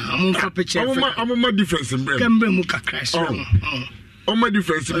 I'm on picture. I'm on difference in bread. Cambre Muka crash. Oh, my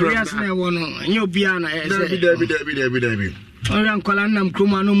difference in bread. Yes, I want to. You'll be on a Debbie. I'm calling them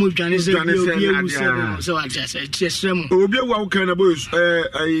Krumano Mujan. So I just said, yes, sir. Oh, be a wild kind of boys.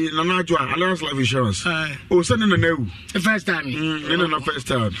 Nanajua, Alliance Life Insurance. Oh, sending a new. The first time. No, first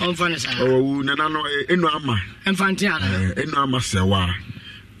time. On Fanny. Oh, Nanano, Enama. And Fantiana. Enama Sawa.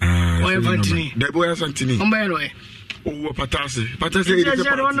 Oh, Fantini. The boy Santini. On my way. Oh, Patasi. It's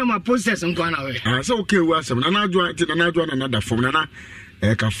one of my posters and gone away. So, okay, was some Nanajua, another from Nana.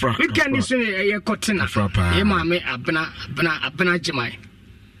 Ekafra. We can listen a cotina. Ye mamma, Abana Jemai.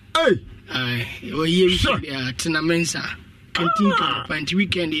 Hey, you Tina Mensa. Continue to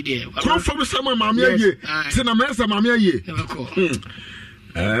weekend idea. Come from summer, mamma, Tina Mensa, mamma, ye. Never call.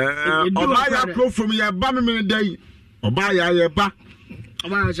 Buy a pro from your bammy day, or buy a back.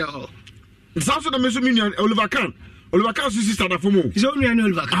 It's also the Missuminian Oliver Khan. Oliver Khan sister for more. It's only an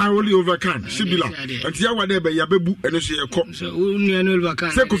Oliver Khan. I only over Khan. Sibila. And see what they be Yabebu and see a cop. So only an Oliver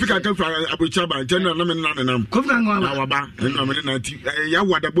Khan. Say Kofika come from Abu Chaba and General Naman. Kofika Waba and Naman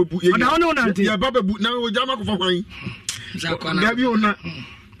Yawa the Bubu. I don't know that. Yababu now Jamako for wine. Zabiona.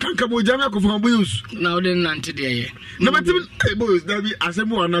 Can't come with Jamako for Bus. Now then, Nanti day. No, but boys, there be as a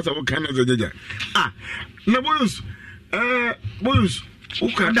more another kind of the ah, no boys. Boys.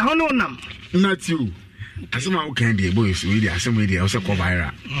 Okay, the honor not you. As some candy boys, really, as some media also come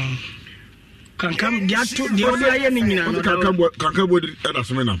viral. Can come get to the other can come with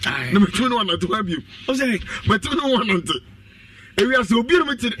other men. Number 21 to help you. But 21 we are so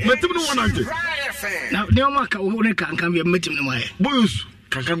beautiful, but 21 now, no mark only can come here, meet him. Boys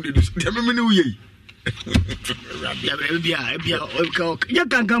can come to this. You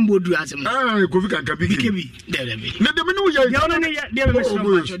can come to us. Kofi can come be.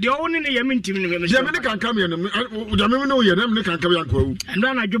 The only Yamin can come here. And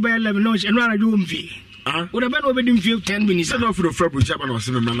run a job 11 notes and run a room fee. Would have been over in 10 minutes. I know for the February Chairman was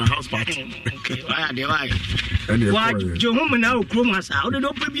in a house party. Okay, why? Why, Joe Woman now, Chromas, how did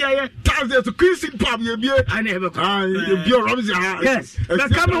open be a Thursday to Christine Pub, you be I never yes,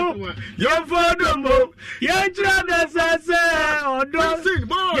 but come on, your father, your brothers, or don't sing,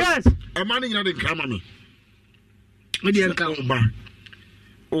 yes, a man in the camera. We didn't come back.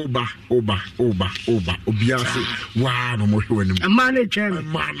 Oba, Obiase. Wow, no more when a man, chairman,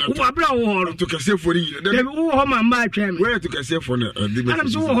 who are blow to say for you. Then who home and my chairman, where to say for the I'm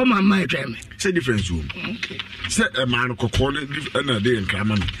so home and my chairman. Say different room. Okay. Say a man could call it and a day in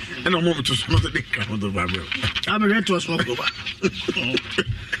Craman, and a moment to smother the camera of the Bible. I'm ready to smoke over.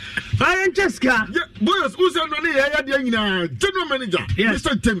 Francesca, boys, who's a general manager? Yes,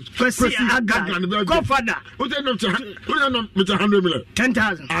 Mr. Tim, Godfather, who's a not 100 million,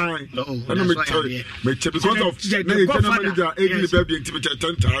 10,000. I don't me tell you, because of the general manager,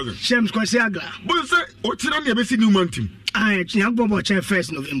 10,000. James Kwasiaga. Boys, what's in the best new month? I young Bobo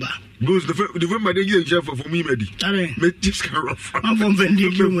 1st November. Goes the November the year for me, Medi. Make this kind of rough. I'm from Vendi.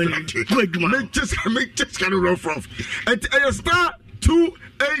 Make this kind of rough. And a star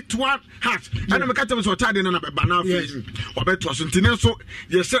 281 hat. And I'm a cat of so tired in a banana or bet was in so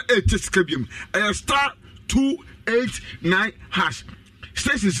yes, 8 scabium. A star 289 hash.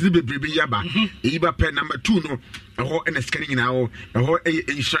 Stasis Libby Yaba, Iba pen number 2 no. A whole and a scanning now, a whole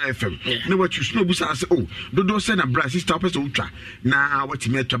Insha FM. No, what you snow say, oh, do send a brass stoppers ultra. Now, what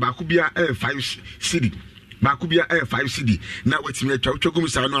you made Tabacubia 5 city. Bakubia Air 5 CD. Now what's me a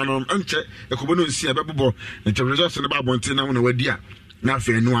Chocomusano, uncheck a Kubono see a bubble, and to resort in about Bontina on a dear. Now,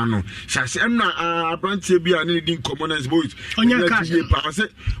 fair no one. Says, I'm not a branch here be needing common as boys. On your car,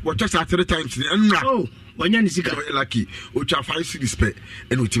 what just after the times. Oh, when you're lucky, which are 5 cities pay,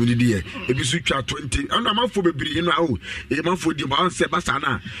 and which you did if you switch out 20, and I'm out for baby, you know, a month for the man,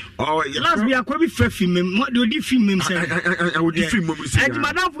 Sebastana. Oh, last me, I could be fair film. What do you film him? I would defeat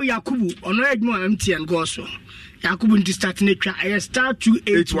Madame for Yakubu on Edmond empty and go so. Yakubu to start nature. I start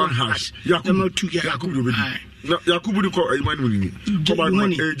 281 hash. Yakubu 2 Yakubu. No, Yakubu call a man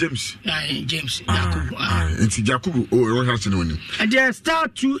James. James. Yakubu. It's Yakubu. Oh, what has to know? And there star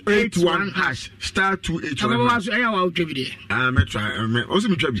 281 hash. Star 281. I was every day. I'm a try. Also,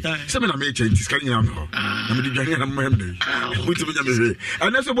 me try. Some of them make changes. Can you know? I'm the Ghanaian member.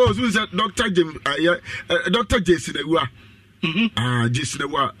 And that's about who's that Dr. James. Dr. Jason.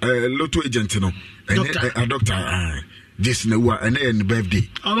 Jason, lotto agent, no. A doctor. This no and then birthday.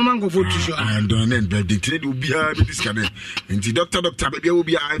 I'm a for and then birthday. Today will be this kind of and doctor baby will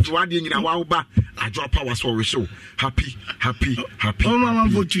be riding in a wow bar. I drop power so we show happy. Oh,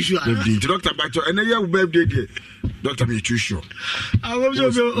 Mamma for tissue. Doctor Bacho and a birthday day. Dr. Me too sure. I was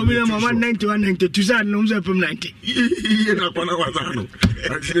over 191 92 from 90.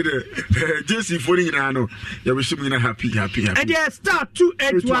 Jesse falling in Ano. You wish me happy. And yes, start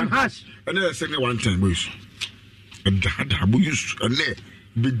 281 hash. And then send me 1 time, boys. And that I use a net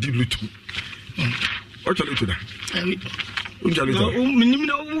big deal. What's a little that?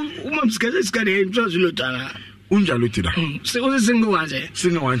 So was a single one.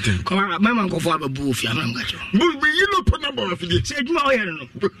 Single one thing. My man go for a booth. You know, put number of it. Said my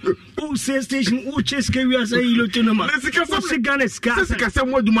who says station, who chess carrier say you look to no man. Let's gun is Jessica,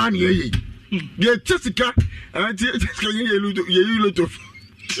 somewhat money. Yeah, Jessica, and you look to.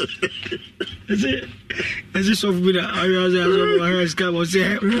 Is it so good? I was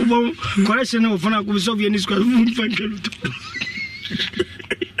correction of one of Soviet school.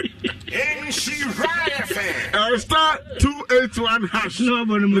 Start 281 hash. No,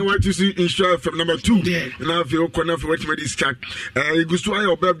 what you see in show from number 2. Now, if you're going to watch me this chat, you go to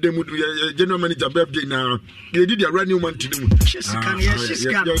your birthday with your general manager birthday now. You did your running one to do. She's coming. You're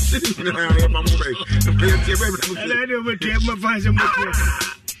sitting in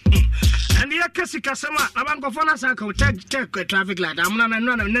and the Akasika Sama, I'm going for Nasako, take traffic light. I'm not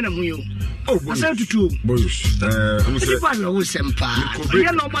you. Oh, I said to 2 boys. I'm saying,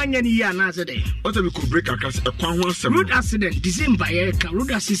 no money any year, another day. What we could break a road accident, December,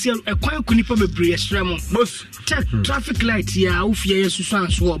 road accident, a quiet cunipa breast. Most traffic lights here, Ufia Susan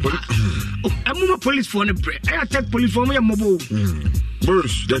Swab. I'm a police for the break. I attack police for me a mobile.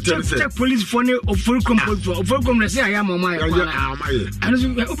 Bruce, the police for me of Fulcrum, let's say I am on my and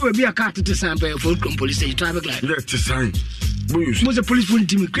will be a car to sign by a Fulcrum police station traffic light. Let's to sign. Bruce was a police for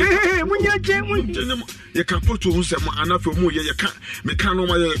him. When you're jamming, you can put to some enough for more. You can't make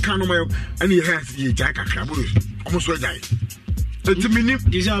my and he has the jack. Almost will die. It's a minimum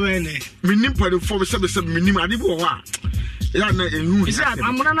for the 477 minimum.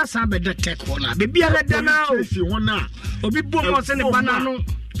 I'm not a sabbath that tech one. Baby, I let them now. If you want now, or be born was in the banana.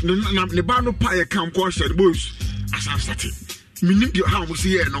 ne ba no pa ye kam ko hye boys asan start me need you how we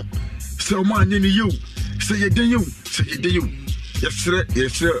see here no so man ni you say ye den you yes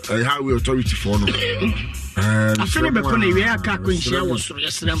highway authority for no after be kon we aka ko nhia wo so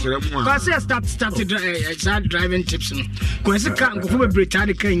yesrem cause start exact driving tips no ko se ka ngofo be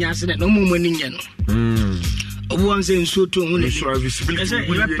bretade kan nya se no mo mani nya no obuam se nso to hu ne visibility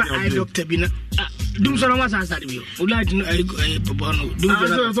eye doctor bi na dum so no ma san start bi o like no no dum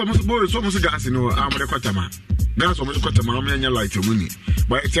so mo gas no amre kwatama gas o mo kwatama am nya light o muni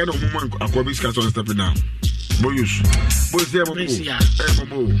but it's no mo akobi ska so step down boyus boys there mo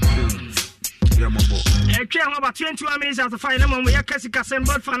Ekwe ho about 21 minutes after 5 na mo yakasi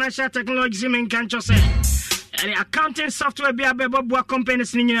Kasembo Financial Technologies men kan chose. The accounting software be abebo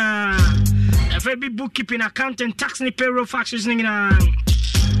companies ni nyina. FB bookkeeping, accounting, tax ni payroll factors ni nyina.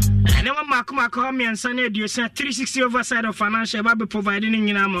 And then makoma me and Sunday do 360 oversight of financial be providing ni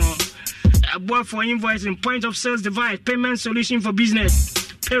nyina mo. Above for invoicing, point of sales device, payment solution for business,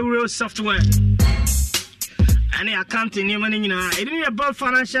 payroll software. And the accounting ni nyina. It is about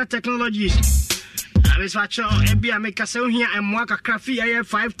financial technologies. Miss Facho, Ebia make a sale here and work a crafty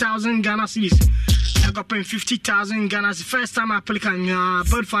 5,000 Ghana cedis. I got paying 50,000 Ghana. First time applicant,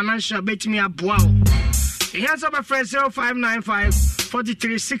 but financial bet me a wow. The hands up a friend 0595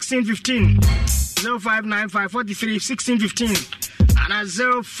 43 16 15. 0595 43 16 15. And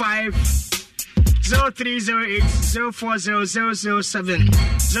 05 0308 040007.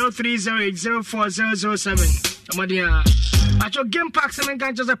 0308 040007. At your game pack, some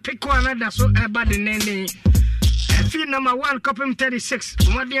can just pick one another so about the name. Fee number 1, copy 36.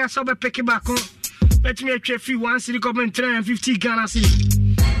 What they are so pick it back on. Let me a fee 1 city copy 350 Ghana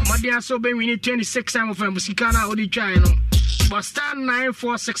city. What they are so we need 26 time of Musicana or the channel. But star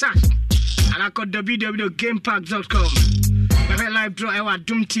 946 and I got www.gamepack.com. My live draw our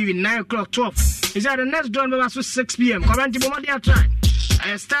Doom TV 9 o'clock 12. Is that the next draw number 6 p.m. Currently, what they are trying.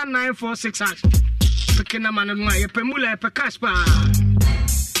 I star 946 Pekina manuma ye pemula pe kaspa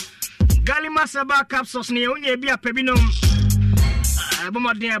Galima saba capsules ne onye bia pebinom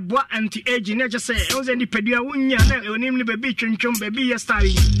abomodin abo anti age ne just say onze ni pedua wonya na onim ni baby twentwom baby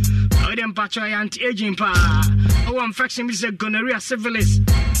yesterday o dem pacho anti aging pa o infection bi say gonorrhea syphilis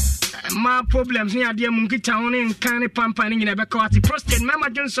ma problems ni ade mu nkita won nkan ne pampa ni nyina be ka ati prostate mama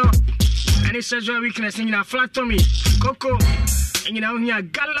jonso any sexual weakness ni na flat tummy koko you know here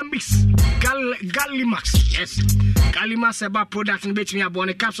Gallimax yes Gallimax about product in between abon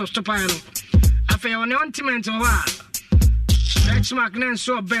a capsule stopper no afa on ointment o wa stretch mark na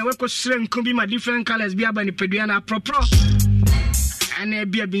so ben we ko sren ko bi ma different colors bi aba ni pedua na proper and e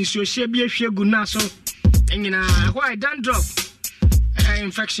bi nso hye bi ahwegu na so nyina why dandruff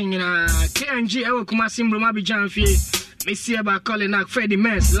infection nyina KNG e wo kuma simbroma bi janfie mesi aba calling na Freddy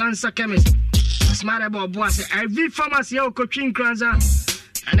Mess Lancer chemist smart about boss every pharmacy o ko twin kranza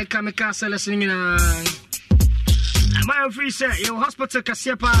and the chemical sellers in my free say your hospital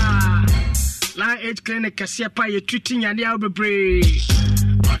Kasiepa Line 8 clinic Kasiepa you treating and they be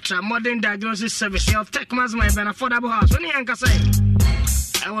ultra modern diagnosis service of tech mas my ben affordable house when you say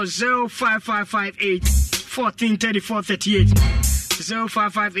I was 05558 143438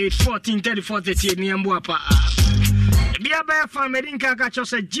 0558 143438 ni amboapa bia ba family nka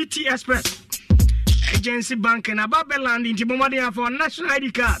chose GT Express Agency Bank in Babylon in Tibomadi for national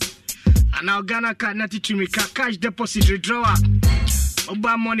ID card. And now Ghana card not to cash deposit withdrawal.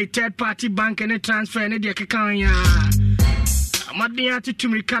 Oba money third party bank and a transfer and the Kakanya. Amadia to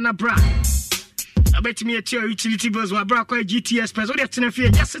me Kana bra. I bet me at your utility bills were bra quite GTS press. What you have to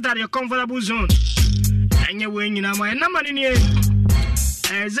just sit at your comfortable zone. And you're winning my number in here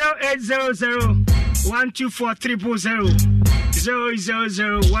 0800 124 000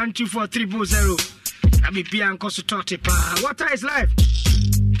 124 000. I be pian koso tote pa. What is life?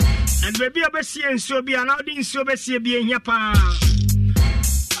 And baby obesi en so bi ana odi nso obesi bi ehia pa.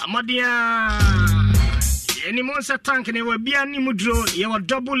 Amadia any monster tank ne we bi ani mudro ye wo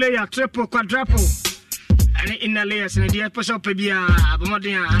double layer triple quadruple. And in the layers and the special pe bia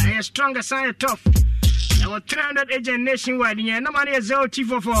amadia a stronger side tough. There were 300 agent nationwide. Yeah, no money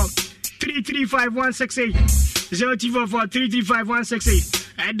 0244 335168 0244 335168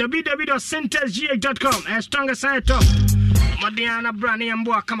 at www.centersgh.com. A stronger side top. Madiana Brani and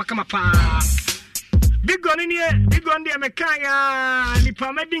Boa Kama pa. Big gun in here, big gun there, Mekaya,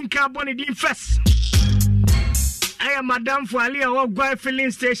 Nipamedin Carboni Dean Fest. I am Madame for Ali, or Guy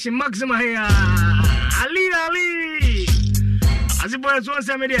filling station, Maxima here. Ali. As it was once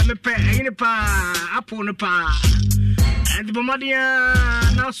I made a pay in a pa, upon a pa. And the Bomadia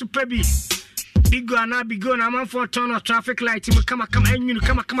now superbi. Bigo na bigo na man for turn of traffic light mu kama enyu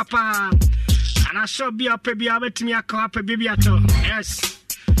kama pa. And I saw be up betimi aka up baby ato. Yes.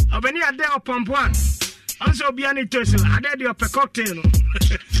 Obeni ade upon one. Also be ani to so ade the up cocktail no.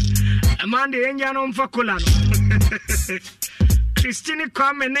 Amande enja no mfa kola no. Christine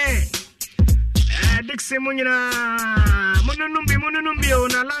Kwamene. Dixie munyina mununumbi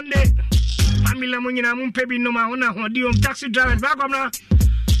ona lande. Amila munyina mumpebi no ma ona hodi taxi driver back up na.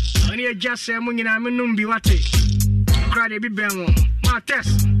 Oni just say munyina munumbi wate. Crowd be bemo. Ma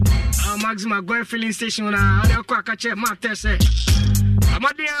test. Maxima go filling station na ade kwa kache ma test.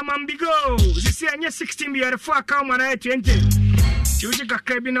 Amade amambigo. Sisi anye 16 bi for account na 20. Chiuji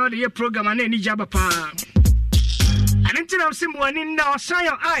kakra bi na the program na ni jaba pa. And until I'm simple when in the shine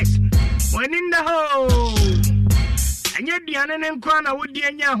your eyes. When in the hole. And yet the anen kwana would the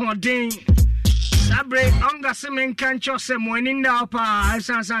enya holding. Sabre onga semen can't chose them when in the upper. I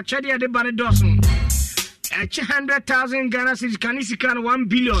saw Chedi at the Banner Dawson. At 100,000 Ghana cities can easy 1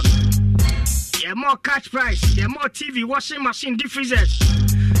 billion. Yeah, more cash price. Yeah, more TV, washing machine, deep freezers.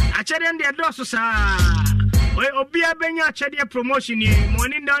 I tell them their Dawson, sir. Well, Obia Benya Chedi promotion here.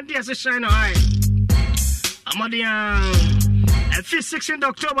 Morning down there, so shine eye. Amadia. At 16th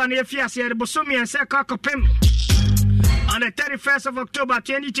October, near Fiasi, the Bosomi and Sakakopem. On the 31st of October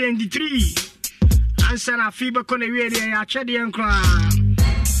 2023, Ansana Fiba Konewe, Achedi and Kra.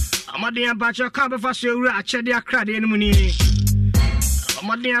 Amadia Bacha Kabafashu, Achedi Akradi and Muni.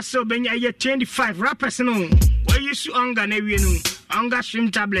 Amadia so Benya 25 rappers no. Where you see Anga Nevi no, Anga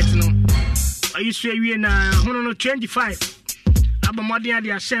Shrimp tablets no. Where you see we na 125. Abamadia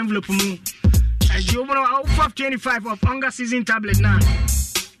the envelope mu. And you know, 25 of Anga season tablet now.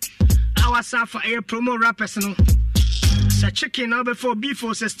 Our Safa air promo rappers no. Sa chicken now before beef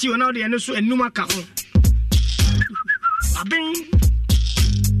or stew now the so and Numa Kahon. Abin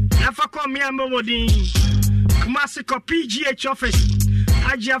Nafa come me and Mobodin Kumasiko PGH office.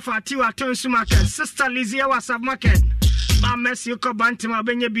 Ajia Fatiwa Tonsu Market, Sister Lizzie was of market. My messy Kobantima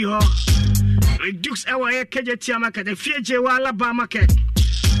Benye Biho. Reduce our air KJT market, the Fiji Alabama market.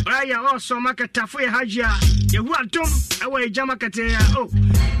 Raya also market Tafoy Hajia. You want dum away Jamarket. Oh,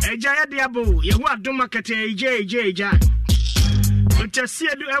 a Jaya Diabo, you want dum market AJ. But you see,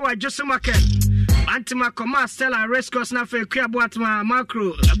 do our just market. Antima Coma Stella Rescos Nafe Kiabuatma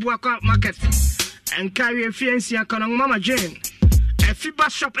Macro, Abuaka market. And carry a fiancé and Conong Mama Jane. A Fiba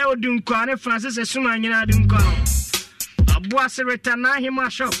shop Eldun Kwan, Francis Esuma Yanadun Kwan. A Boasereta Nahima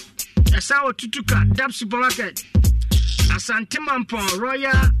shop. A Sao Tutuka, Dab Supermarket. A Santimampon,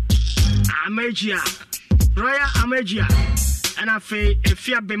 Royal Amegia. And I feel a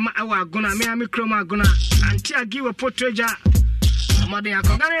Fia Bema Guna, Miami Chroma Guna, until I give a portrait. Mother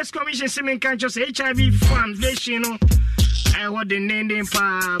Congress Commission Semen can't just HIV Foundation. I what the name them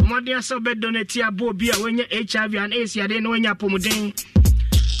pa Mother so bed donatia bobia when you HIV and AIDS, you didn't know when you're promoting.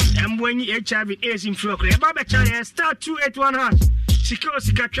 And when you HIV AIDS in Flock, Baba Charlie, star 281 heart.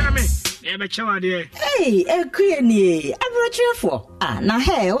 Security Katrame, never chow there. Hey, a queenie, I'm not cheerful. Now,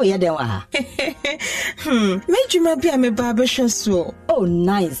 hey, oh, yeah, there are. Made you be a barber so. Oh,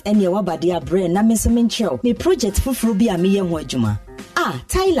 nice. And your body a brain, I miss a mincho. Me project for Frubia me and Wajuma.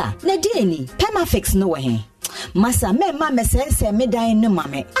 Tyler, Nadini, Permafix no way. Massa, me mamma says, me die no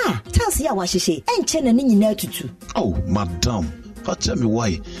mamma. Tells ya what she ain't chenning in your tutu. Oh, madame. Tell me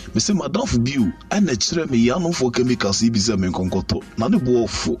why. Me say madam for you and the chere me ya no for chemicals ibiza me konkoto. Na the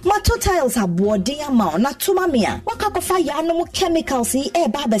bofu. Mato tiles are boarding amount na to mamia. Waka ko fa ya no chemicals e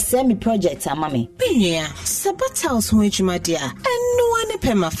ba be semi project amame. Binia, Sabat tiles ho ejuma dia. No one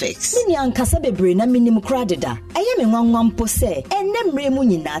Permafix. Mini ankasa bebre na minim kradeda. Aye me nwanwan po se. Enemre mu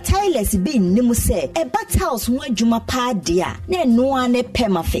nyina tiles bi nnim se. E ba tiles ho ejuma pa dia. Na no one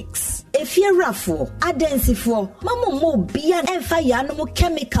Permafix. If you're raffo, adensifo, mama mo bia emfa ya no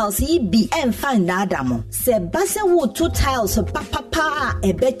chemicals e bi emfa nadamo. Se base wo 2 tiles pa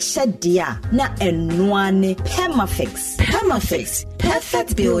e be dia na enwane Permafix. Permafix,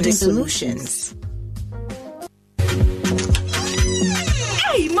 perfect building solutions.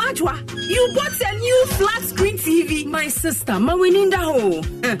 Hey, Majwa, you bought a new flat screen TV. My sister, Mawininda ho.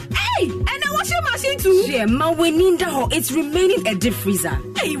 Hey, and a washing machine too. Yeah, Mawininda ho. It's remaining a deep freezer.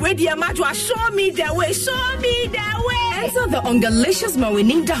 Hey, where dear Majwa, show me the way. Enter the Ungalicious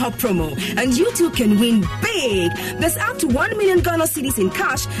Mawininda ho promo, and you too can win big. There's up to 1 million Ghana cedis in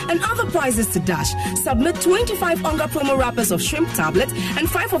cash and other prizes to dash. Submit 25 Unga promo wrappers of shrimp tablet and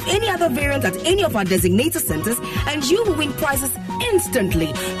 5 of any other variant at any of our designated centers, and you will win prizes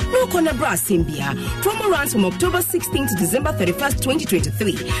instantly. No corner bra Simbia. Promo runs from October 16th to December 31st,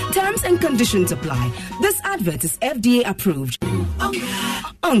 2023. Terms and conditions apply. This advert is FDA approved.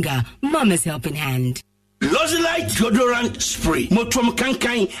 Onga, Mama's helping hand. Lozilite deodorant spray. Motrom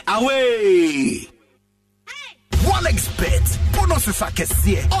kankai away. One expert. Bonuses are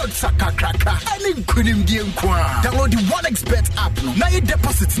kesiye. Odds are kakraka. And including the download the One Expert app. Now your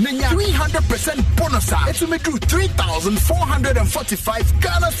deposits ninya 300% bonus. It will make you 3,445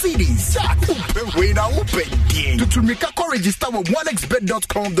 Ghana cedis. Wait now, open. To make a register with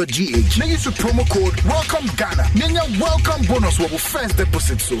onexbet.com.gh. Now use the promo code Welcome Ghana. Ninya welcome bonus will first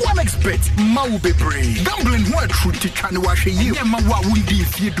deposit. So One Expert, mau be brave. Gambling what truth can wash you. Yeah, ma wa wundi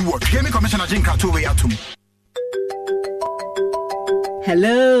if you do what. Gaming Commissioner Jinka to way atum.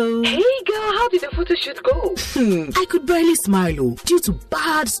 Hello. Hey girl, how did the photo shoot go? I could barely smile due to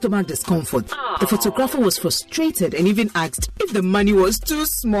bad stomach discomfort. Aww. The photographer was frustrated and even asked if the money was too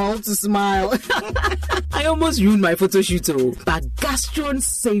small to smile. I almost ruined my photo shoot, but Gastron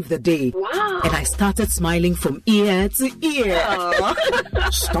saved the day. Wow. And I started smiling from ear to ear.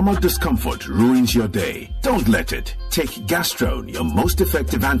 Stomach discomfort ruins your day. Don't let it. Take Gastron, your most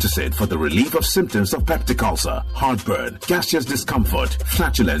effective antacid for the relief of symptoms of peptic ulcer, heartburn, gaseous discomfort,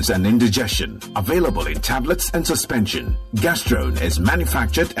 flatulence and indigestion. Available in tablets and suspension. Gastron is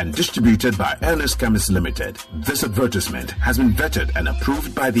manufactured and distributed by Ernest Chemists Limited. This advertisement has been vetted and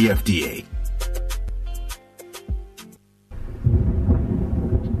approved by the FDA.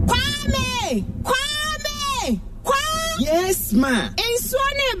 Kwame! Yes, ma.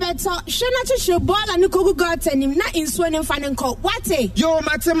 Inswane beto, shena chisho bola ni kogu gartenim na inswane mfanenko. Wate? Yo,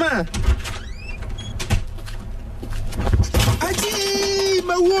 matema. Aji,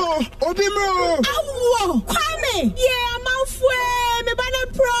 mawo, obimro. Awo, Kwame. Yeah, mafwe, me bane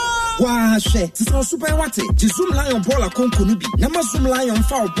pro. Wa she, tisa super wate. Jizum lion bola konko nubi. Nama zoom lion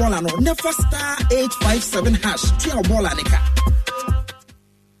foul bola no. Never star 857 hash. Tia bola nika.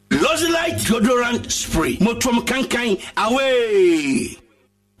 Lozilite deodorant spray. Motrom kankai away.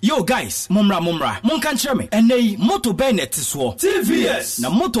 Yo guys, mumra. Mon kan kyerɛ me. Ɛnɛ moto ben etiso. TVS. Na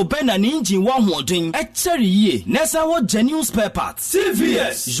moto ben na engine wa hoɔden. Ɛkyɛre yie. Na ɛsan wɔ genuine spare parts.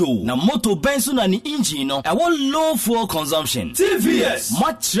 TVS. Yo, na moto ben so na ne engine no. Ɛwɔ low fuel consumption. TVS.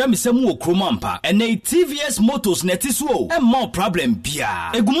 Ma kyerɛ me sɛ mu wɔ kroma mpa. Ɛnɛ TVS motors na etiso. Ɛmma problem bia.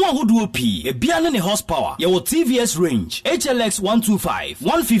 Egumu ahodoɔ pii. Ebia ne horsepower. Yɛwɔ TVS range. HLX 125,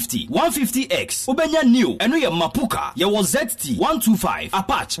 150, 150X. Obenya new. Ɛno yɛ Mapuka. Yɛwɔ ZT 125,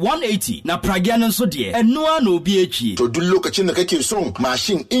 Apache 180 na pragia no so de eno na obi echi to duk lokacin da kake son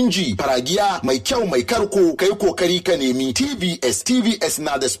machine inji pragia mai kyau mai karko kai kokari ka nemi TVS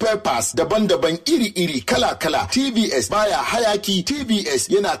na da spare parts daban-daban iri-iri kala-kala. TVS baya hayaki, TVS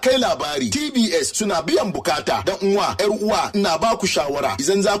yana kai labari, TVS suna biyan bukata. Dan uwa yar uwa ina ba ku shawara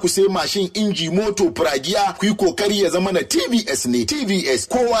idan za ku sai machine inji moto pragia ku yi kokari ya zama na TVS ne. TVS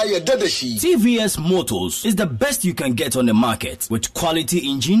kowa ya dada shi. TVS Motors is the best you can get on the market with quality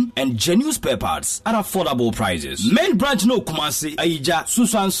engine and genuine spare parts at affordable prices. Main branch no Kumasi, Aija,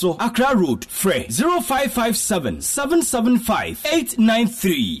 Susanso, Accra Road, Frey 0557 775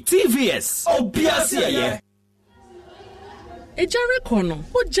 893. TVS. Obiasia. Ejare kono,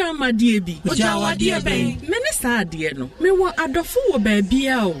 oja madie bi. Oja wadie ben. Mene sa adie no. Me wa adofo wo ba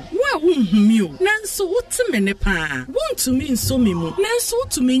bia o. Wa wunhumi o. Nanso wote mene pa. Wontumi nso me mu. Nanso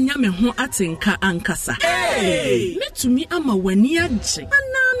wotumi nya me ho atenka ankasa. Hey! Metumi ama wani agye.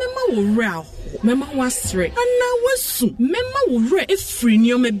 Ana me ma wo ra. Mema wasre. Ana wasu. Mema wo ra efri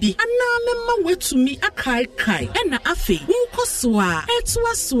nioma bi. Ana mema wetumi akai. Ena afi. Wonkoso a.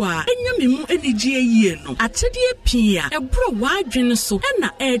 Etua so a. Enya me mu enigye yie no. Akyede pia. Ebro wadwene so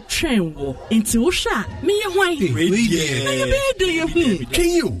ena etwen wo. Enti wo hwa me ye hwan. Aye be de ye hu. Can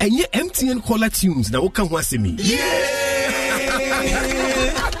you? Enye MTN caller tunes na wo kan ho asemi.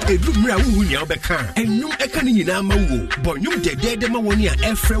 Edumra wu nya obeka enum eka ni nyina ma wo bonyum dedede ma woni a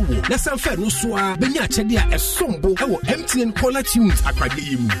efre wo na sanfa no so a benya kyede a esombo e wo MTN caller tunes akwade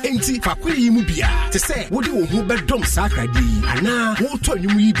yi mu enti fakwe yi mu bia te se wo de wo hu bedom sa akwade yi ana wo to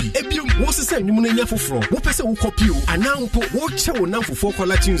nyum yi bi ebium wo sesa nyum na nya foforo wo pese wo copy o ana mpo wo che wo nan foforo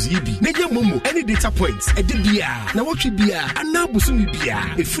caller tunes yi bi na nya momo any data points e de bia na wo twi bia ana busumi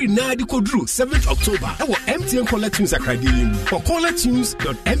bia e free na di kodru 7th October e wo MTN caller tunes akwade yi mu for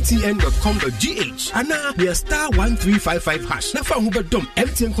callertunes.mtn.com.gh ana we star 1355 hash na fa hu bedom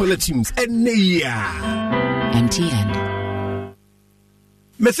MTN caller tunes enne ya MTN.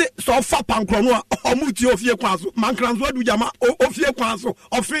 me say so fa pankro no omuti ofie kwaso mankranzo adu jama ofie kwaso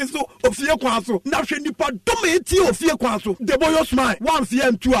ofenso ofie kwaso na hwe nipa dometi ofie kwaso the boy smile one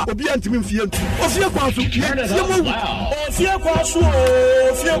fie ntu a obi antimi mfie ntu ofie kwaso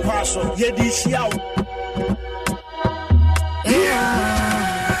ofie kwaso ye di sia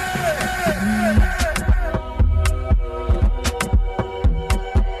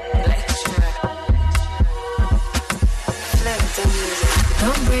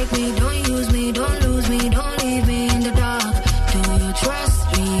Don't break me, don't use me, don't lose me, don't leave me in the dark. Do you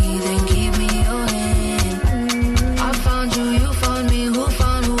trust me? Then give me your hand. I found you, you found me, who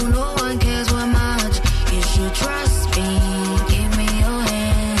found who? No one cares what much. You should trust me, give me your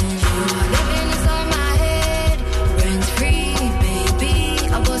hand. You are living inside my head, rent free, baby.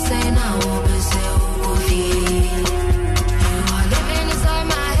 I was saying I won't be so you are living inside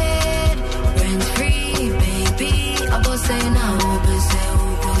my head, rent free, baby. I was saying I won't be so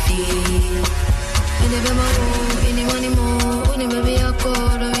any money more, when baby I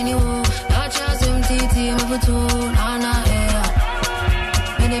call or any more. I trust him, TT, my photo, Nana,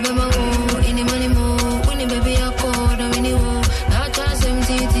 any money more, when baby I call or any more. I trust him,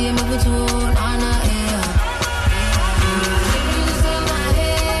 TT, my photo, Nana, inside my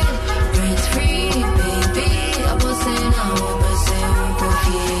head, rent free, baby. I was saying I won't be so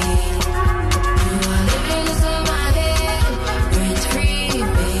you are living inside my head, rent free,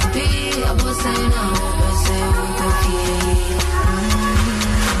 baby. I was saying I won't.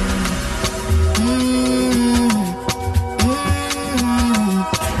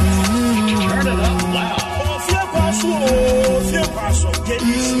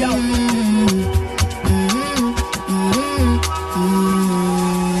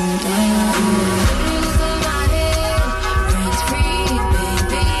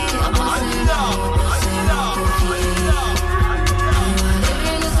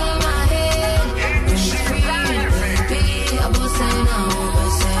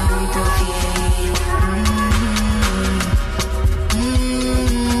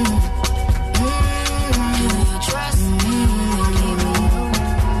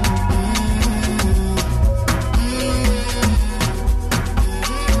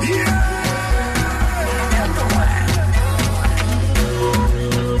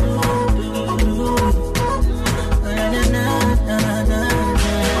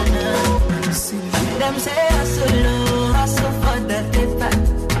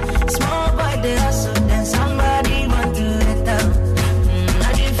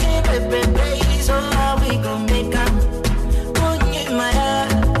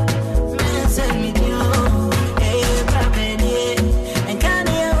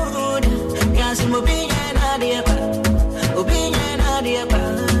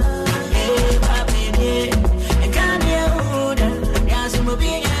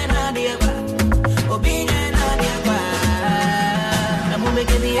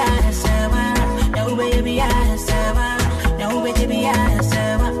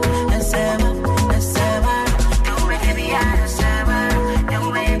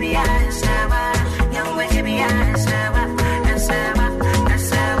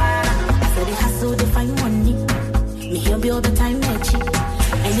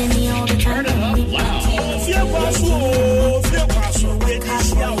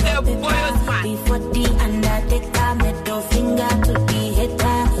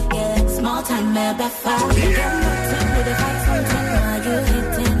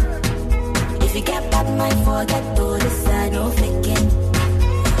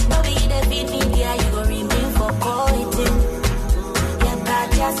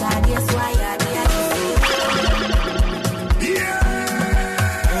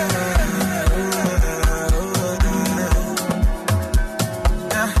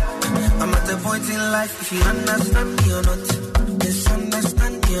 If you understand me or not,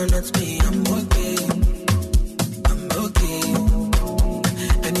 misunderstand me or not, me, I'm okay. I'm okay.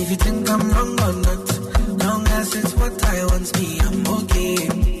 And if you think I'm wrong or not, long as it's what I want, me, I'm okay.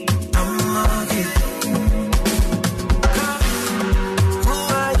 I'm okay. Who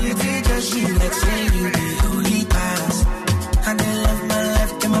are you to judge me like say you be holy past? And I love my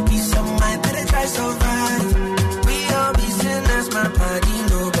life, get my peace of mind, better try survive. We all be sinners, my body,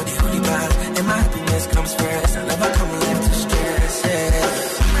 nobody holy bad. And my happiness comes first, I never come left to stress, yeah.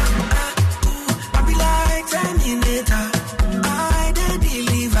 I be like 10 minutes later, I the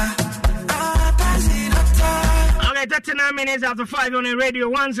believer, I pass it up time. Okay, 39 minutes after 5 on the radio,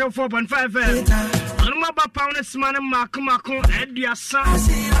 104.5 FM. Anumaba pound man Mako Edia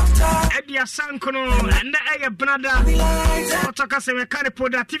Sankono and the Aya Brada. Otaka se mechanic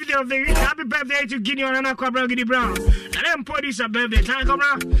productivity of the week. Happy birthday to Guinea and Aqua Brown. And Tempo is a birthday. Time come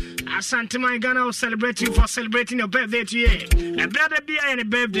around. Asante my Ghana will celebrate you for celebrating your birthday today. A brother be and a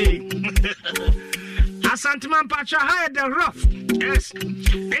birthday. Asante man Pacha hired the rough. Yes.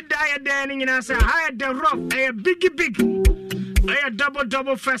 It died there and I say hired the rough. A big. A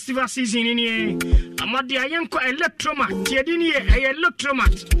double festival season in here. Amadi Ayanko Electromat. Tiadini a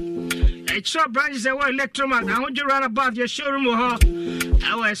Electromat. A short branches of Electromat. I want you run about your showroom or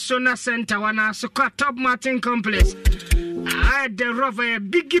our Sona Center one so called Top Martin Complex. I had the rough a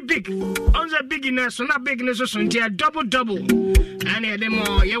big. On the bigness, so not bigness or something, double. And the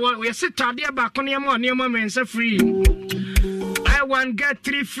more we sit out there back on your money, your mom and so free. I want get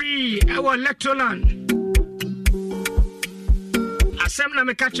 3 free. Our Electroland. Assembly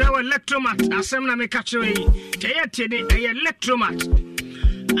me catch our Electromat. Assembly me catch away. Electromat.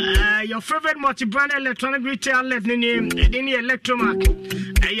 Your favorite multi-brand electronic retail outlet name any Electromat.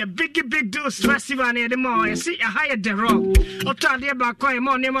 A big dose festival near the mall. I see a higher the rock. Up to the back coin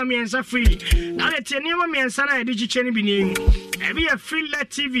more name me and free. Now that your name me and sana digital being. Be a free LED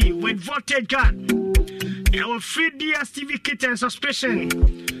TV with voltage guard. Our free DSTV kit and subscription.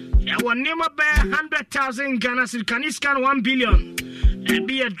 Our name bear 100,000 Ghana so you can scan 1 billion. And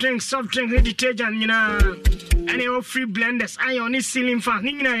be a drink, soft drink, detergent, you know. And our free blenders, iron is ceiling fan,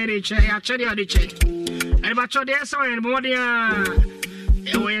 you know, actually, and about your days and more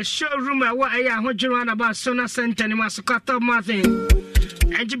a showroom at what I want you about Sona Center and Masukata Martin.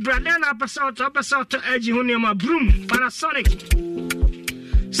 And you brought down episode to edge my broom, Panasonic,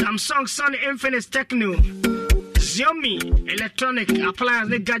 Samsung Sony Infinite Techno, Xiaomi Electronic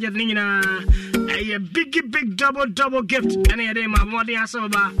Appliance Gadget, you know. A big double gift. And I my body answer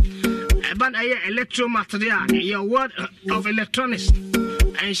about Electromat, your word of electronics.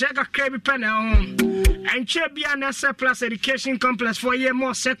 And check a crabby pen at home. And check be an S Plus Education Complex for a year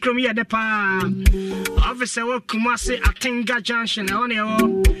more sacrum here the pa. Officer work Kumasi Atinga Junction on your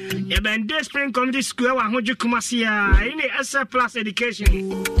own. You been day spring community school 100 Kumasi in the S Plus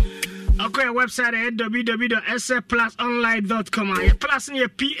Education. Okay, website at www.splusonline.com. Your plus in your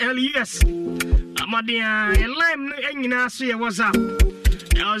PLUS. Amadia, your line in us here was up.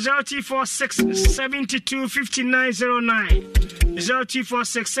 0T46 72 5909.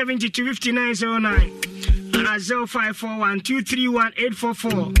 0T46 72 5909. And 0541 231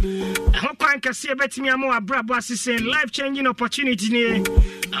 844. I hope I can see a better me more abrupt saying life changing opportunity near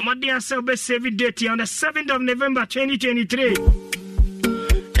Amadia Selbe Saving Date on the 7th of November 2023.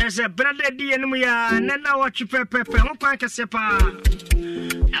 There's a brother D and we are Nana watch Pepe. Hope I can see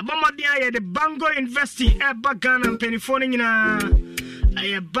Abamadia, the Bango Investi, Ghana and Pennyphoning in a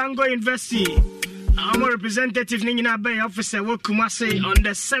Bango Investi. Our representative Nina Bay officer Wokumase on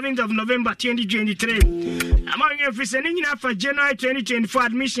the 7th of November 2023. Among officer Nina for January 2024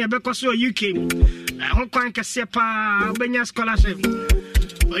 admission because UK. I hope I can see Benya scholarship.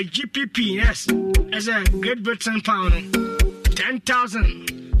 Or GPP, yes, as a Great Britain pound. 10,000.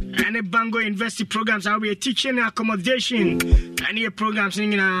 And a Bango Investi programs. I'll be teaching accommodation. And your programs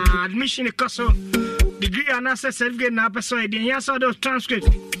in admission, a course of degree and access certificate. Now, so I didn't saw those transcripts.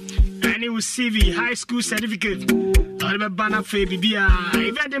 And it was CV, high school certificate. Or the banner for BBA.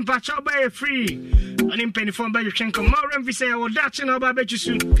 Event in Pacho by a free. On in penny phone by your chenko. More than say, I will Dutch and over bet you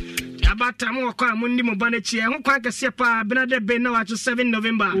soon. About time more quite Mundi Mobanechi. I won't quite a sepa, Benade Beno at 7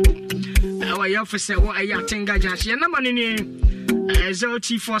 November. Our officer, what I yating gajas. Your number in here.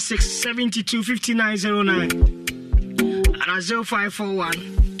 0T46 72 5909 and 0541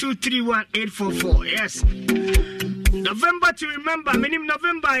 231 844. Yes. November to remember, minim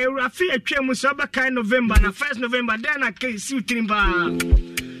November, I feel a Chemusaba kind November, and 1st November, then I can see Timba.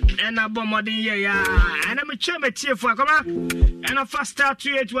 And I bomb the year, and I'm a chairman here for Akama, and I fast start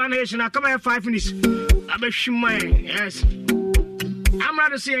 381 H, and I come here 5 minutes. I bet you my, yes. I'm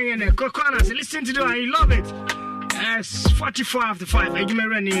rather saying in the Coconas, listen to the I love it. Yes, 44 after 5. I give me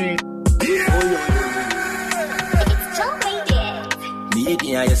running. Yeah!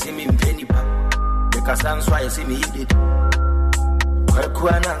 I see me in penny pop. Because that's why I see me eat it.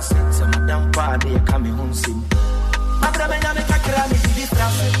 Quite nonsense. I'm a damn party. Coming home soon. My brother, I'm a cracker. I'm a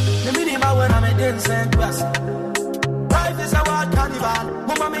the minimum when I'm a dancing glass. Life is a wild carnival.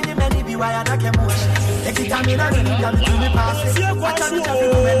 Mama, many be why I can't watch. Every time you know, you come to me pass. I can't do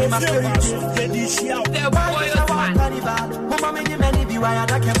many my spirit. The wife is a wild carnival. Mama, many be why I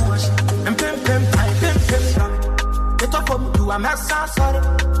can't watch. And pim, time, pim, get up from to a mess. Sorry.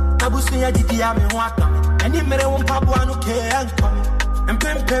 Tabusi ya didi ya me wata. Any mere won pabu anu ke ankomi. And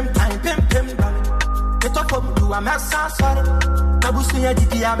pim, time, pim, get up from to a mess. Sorry. Tabusi ya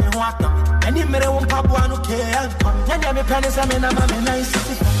didi ya me wata. Any mere won pabu anu ke ankomi. Nyanya me penisa me na mame na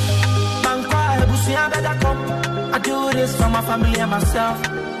isi. Bankwa ebusi ya beda kom. I do it this for my family and myself.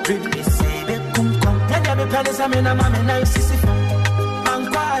 Dream me say they come come. And there be pennies I'm in a man and I see from. Man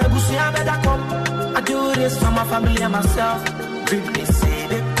kwa ebusi I better come. I do this for my family and myself. Dream me say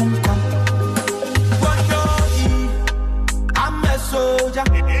they come come. I'm a soldier.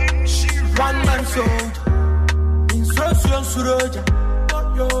 One man soldier. Instruction soldier.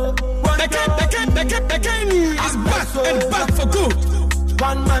 The king is back and back for good.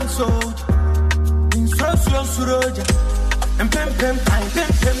 One man soldier. Instruction soldier. And pem pem time, pem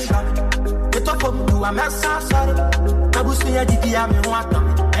pem time. The top of you, I'm a sorry. I was near the diam and what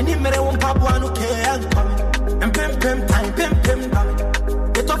and he made a one papa no care and come. And pem pem time, pem pem time.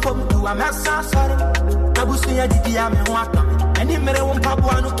 The top of you, I'm a sorry. I was near the diam and what and he made a one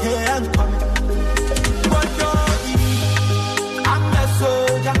papa no care and come. I'm a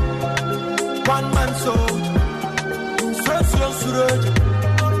soldier, one man soldier. Instruction soldier.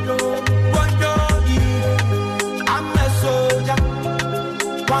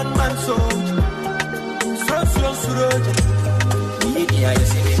 One man soldier, instruction soldier. Media, you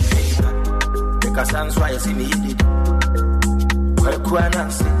see me paper. Because that's why you see me did. Kwekwana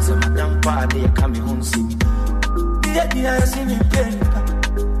since Madam Party come home see me. Media, you see me paper.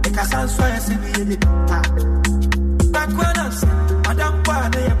 Because that's why you see me did. Kwekwana since Madam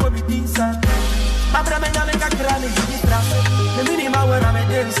Party come home decent. Abra me na me kakrani di traffic. The minimum when I'm a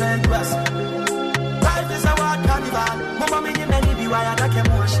dancer to us. Life is a wild carnival. Mama me ni many be why I take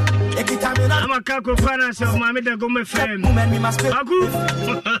emotion. I'm a Kako Panas of Mamita Gome Fame. Aku.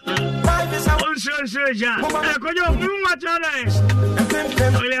 Soja. Kojo, you much honest.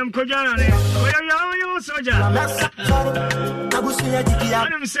 William Kojana. William Soja.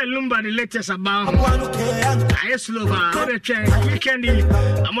 I'm saying Lumba the latest about. I slova. Weekend.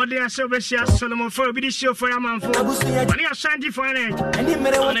 I'm on the Sobesia Solomon for a show for a man for. When you are Sandy for it.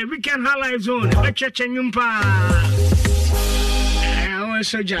 On a weekend highlight zone. A church and Yumpa.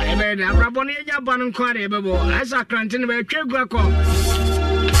 Soja, Raboni, Yaban, Quade, Babo, as a crantin by Kegako.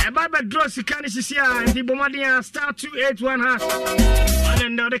 A Baba draws the Canisia and the Bomadia star 281 hash.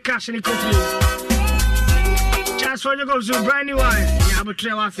 And then the cash in the country. Just for you go to brand new wine,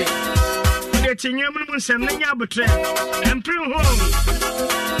 Yabutre Wafi. Getting your moon, some Yabutre, and Prim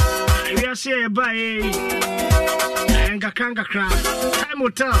home. We are say by and Gakanga crowd. Time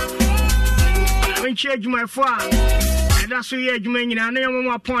will tell. I will change my father. That's why you mean I know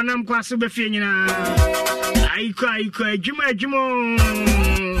more upon them quasi befina. I cry, Jumo.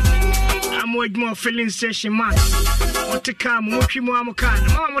 I'm with more filling session, man. What to come, Mochimuamokan,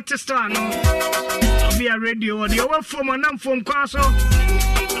 Mamma Testano. I'll be a radio or the over from a numb from Quaso.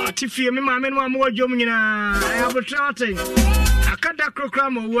 Tiffy, me, my men, one more Jomina. I have a trotting. I cut that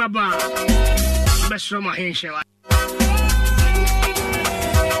crocram or wabba. Best from my hand, shall I?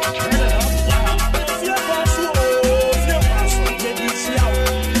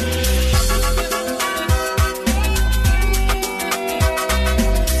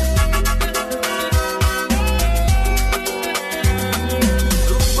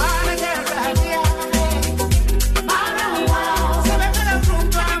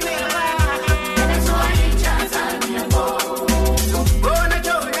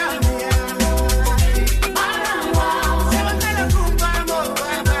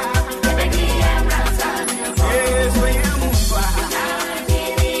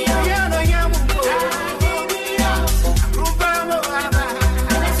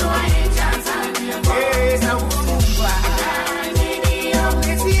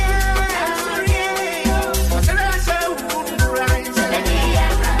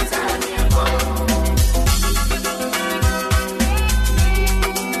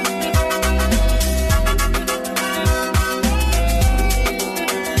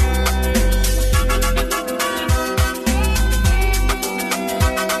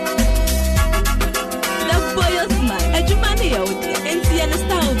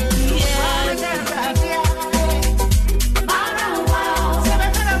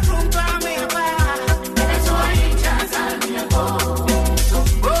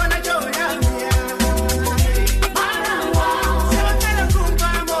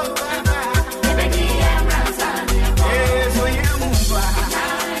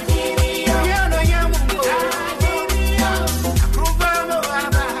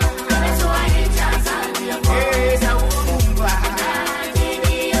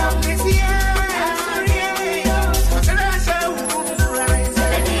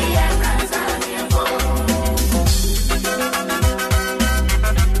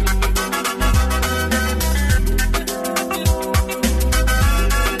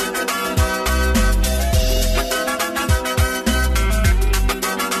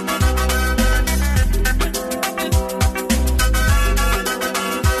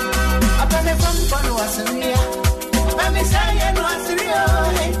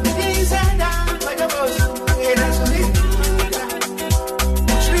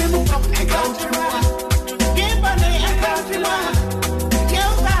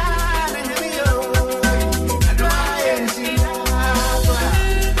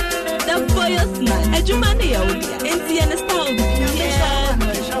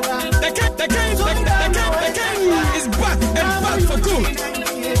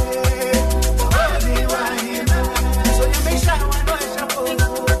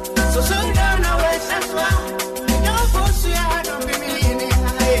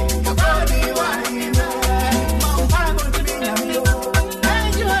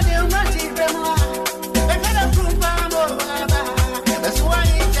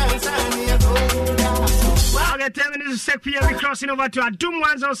 Sek Pierre, we crossing over to Adum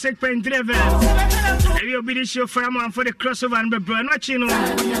 106.3. We will be the show for the crossover and bro. Not you know,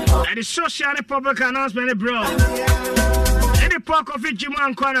 and the social and public announcement, bro. Any pork of it,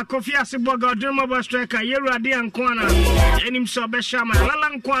 Jiman Kwana, Kofi Asiboga, Dumaba Striker, Yeradi and Kwana, and him so Beshama,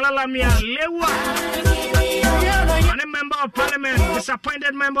 Lalan Kuala Lamia, Lewa. And a member of parliament,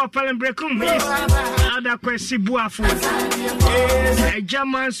 disappointed member of parliament, Brekum, other question Buafu. A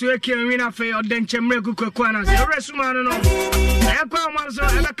German Swaki and Rina Fay or Denchemreku Kwana, the rest man, no. I come on, so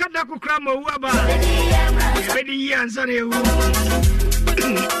and a Kadaku Kramo Waba. Ready, yes, hello,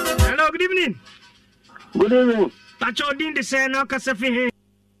 good evening. Good evening. Pacho din de say no kasafi.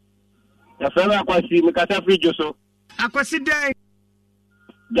 Ya fela akwasi me kasafi joso. Akwasi den.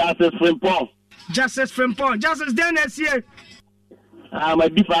 Justice Frimpong. Justice Frimpong. Justice den this year. My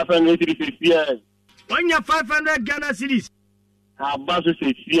D 500 cities this year. When you 500 Ghana cities. Abaso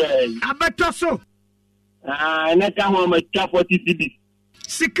this year. Abatoso. Neka ho ma 40 cities.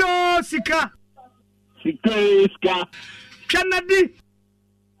 Sika. Kennedy.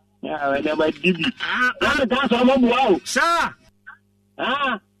 Yeah, when my DB. That's all my wow. Sir.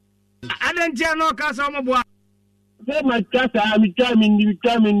 I didn't tell no casa my boy. Say my casa, I'm determined.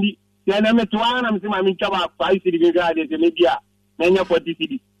 Then I'm at one, I'm saying I'm 5 cities regarding the media. Then you're 40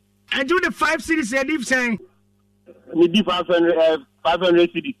 cities. I do the 5 cities, I live saying. Maybe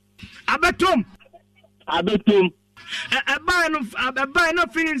 500 cities. I bet Tom. I buy no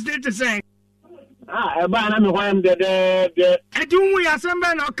feelings to say. I buy no one the I do we are some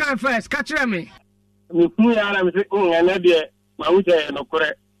man or can first catch me. I'm saying, and my no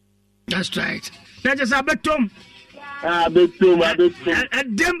correct. That's right. That is a bet Tom. I bet Tom. A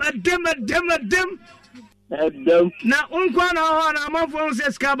dim. Now, Unkwana, I'm on phone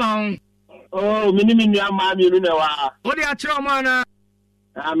says Cabon. Oh, minimum, mammy, you know. What are your man?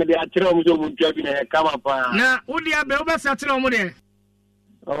 I'm the Atrom who would drive in a come upon. Now, would you have the Satrom?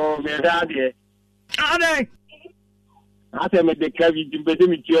 Oh, my daddy. Are they? I said, the cabbage in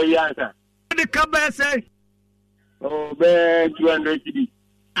Bedemi, your answer. The cabin say, oh, man, 200 cities.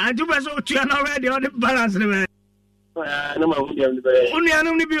 I do so to an already on the balance. No,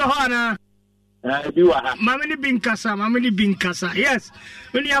 only be a honor. I do. Mammy being Casa. Yes,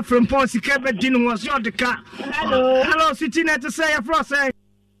 when you are from Ponsi Cabot, dinner was your the car. Hello, sitting at the say a process.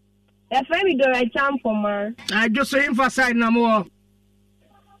 A friend do I jump for more. I just emphasize no more.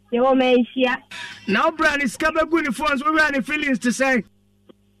 You will make here. Now, Brand is covered good phones. We have any feelings to say.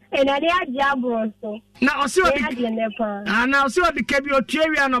 And I did job also. Now, see what the cabin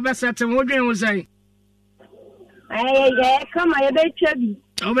cherry and of us at the Wogan was saying. I come, I bet you.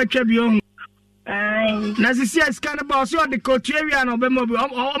 Over Trebune. Nazisia is kind of boss. You are the Coterian of Bemobi.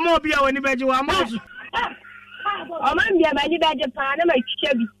 Or Mobile, anybody who am also. Oh, man, be a bad Japan, my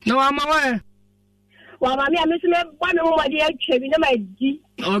chubby. No, I'm aware. Well, Mammy, I miss one of my dear chubby, my D.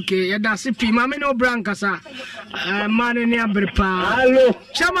 Okay, that's it. Mammy, no brancasa. Man in Yabripa. Hello,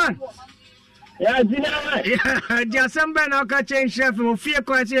 Chairman. Yeah, just some ben or change chef will fear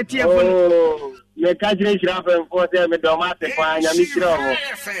quite a tear. Oh, me catch chef and for them, domestic fine, and it's wrong.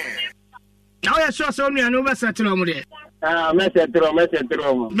 Now I saw so many over settle. Message.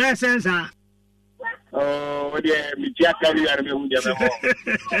 Message. Oh, dear, me jack carry and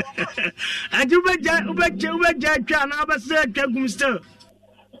you bet Jack, can I say, Mr.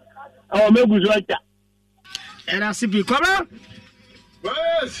 Oh, maybe right. And I see people come.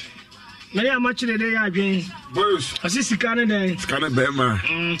 Yes. Many are much the day again. Boys, I see Canada. Scanner Bema.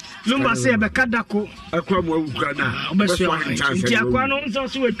 Lumba say Becadako. Aquamu Ghana. Tiaquano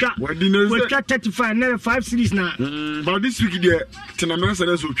also with 35, never 5 cities now. But this week, dear, Tenamesa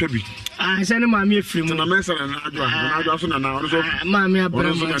is with Trebi. I send him a free Tenamesa and Adwa, and also Mammy. Oh,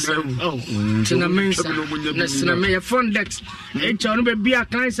 Tenamesa, a phone deck. It's on be a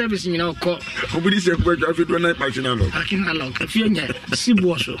kind service in our court. Nobody said, "Where do you night machine?" I can allow a few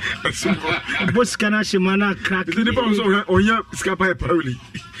Sibuoso. Boss can I mana crack. The depends on your scapa probably.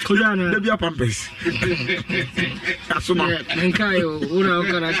 Kujana, there be a pampers. Asuma, Menkayo, Una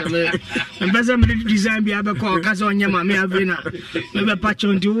Karasa, and Bazam design be able to call Casonia, me Avena. Maybe patch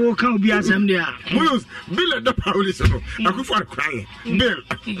on to walk out be as I'm there. Bill at the police. I go for a cry. Bill.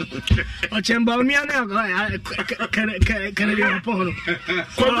 Or Chamber me can be upon.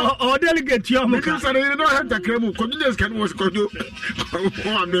 Or delegate your because I don't have the cremo. Continuous can was called you.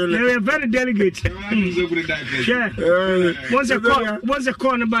 They are very delegate. Yeah. Once a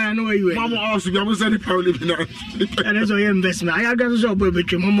corner by I know where you are. Mama also, I was any probably not. And that's your investment. I got a job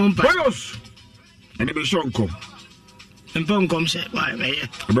with your mom. And it be Sean come. And Pong comes, why, may I?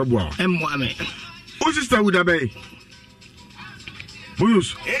 Who's sister with a bay?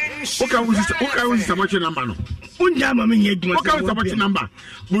 Who's? What can we say? What can we say? Much in a man. Unya mama nyeduma. Okay, what's number?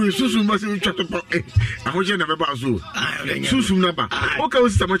 We susum must chat about I want you never so. Susum number. Okay,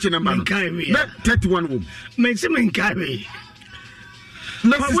 what's the much number? 31 room. Make some in carry.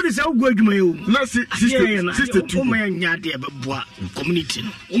 No, what is our good my own? No, sister, 2 man yard community.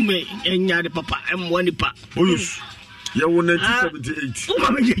 Ume and yard papa and one pa. You won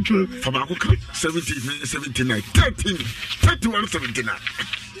 1978. From our 79, 31, 79.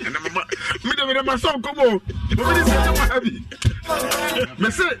 And I'm a song come on. What is it? I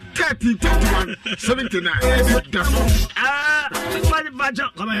said 30, 31, 79.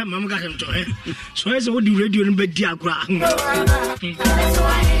 Come on, Mamma got him to him. So as what do radio and bed diagram?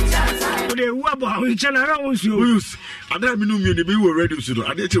 They were in general. Use. I don't know you were ready to do.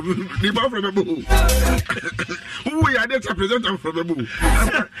 I did you from a boo. Who are that representative from a boo?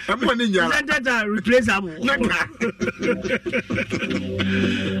 I'm one in your replaceable.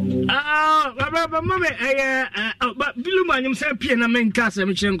 Mamma, but Biluman himself, Piana Mencasa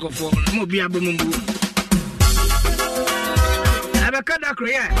Michenko for Mobia Bumbu. Abacada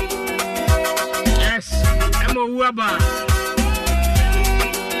Korea. Yes, Emo Waba.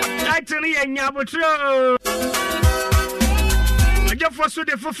 Tightly and Yabotro. I just for so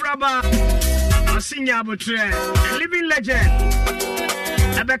the Fufraba. A senior Abotre, a living legend.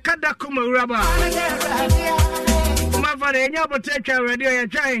 Abacada Kumuraba. For the Yaboteca radio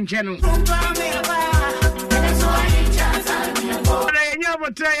and trying channel. The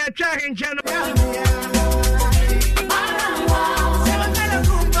Yaboteca trying channel.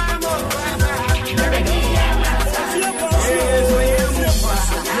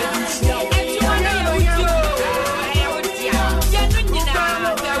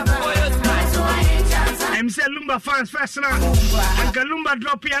 Lumba fans first now. And Lumba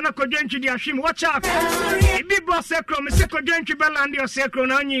drop here, no Kojenchi di Ashim. Watch out. Big boss Sekro, Mr. Kojenchi Belandi or Sekro,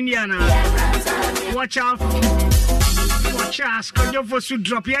 no Indiana. Watch out. Watch out. Kojo should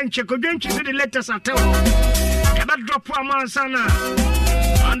drop here and check Kojenchi to the letters at all. About drop one man sana.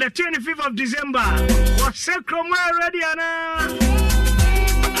 On the 25th of December. What Sekro more ready Anna.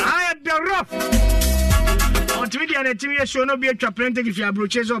 I had the rough. TV and TV show no be a traplant if you are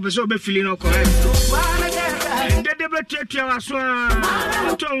broaches or so be feeling no correct. And the debate take your aswan.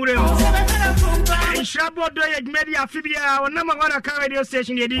 Don't worry. In Shabo Dodge Media Fibia, our number 1 radio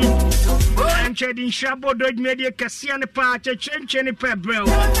station, Yedi. And Chad in Shabo Dodge Media Cassian Patch, change any pep bro.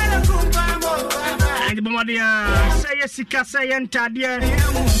 And the Bomadia say yes, Sika and Tadia,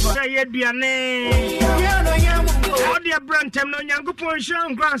 say it be a name. Oh, dear Brantam, no young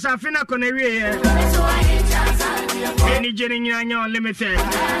Punshan, Grants are Fina Connery. Any Jenny Limited.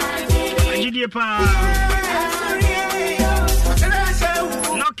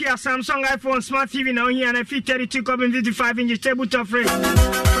 Nokia, Samsung, iPhone, Smart TV now here and a fit 32 coming 55 inches tabletop frame.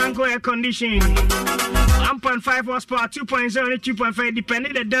 Franco air conditioning. 1.5 horsepower, 2.0 and 2.5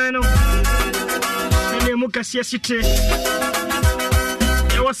 depending the dyno. And the Mukasia City.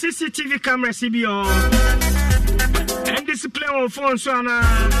 There was CCTV camera CBO. And display on phone so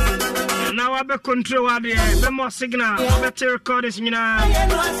now I be control the more signal, better recordings, you know.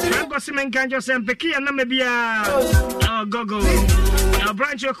 Franco Simen Kanjo and Peki and Namibia Gogo. Now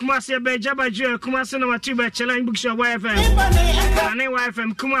branch of Kumasi Bay Jabba Kumasi number 2 by Chelang Bookshop YFM. And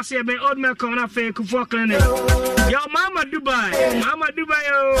YFM Kumasi Bay Old Milk on a fake for clinic. Yo, Mama Dubai,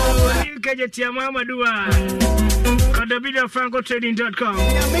 oh, you can get your Mama Dubai. The video francotrading.com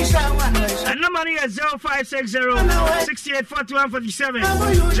and the money is 0560 68 41 47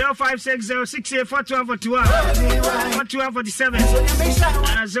 0560 68 41 41 41 47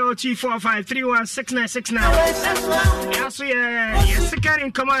 and 0245 31 6969. Also, second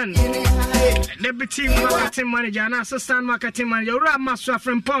in command, deputy marketing manager and assistant marketing manager, Ram Master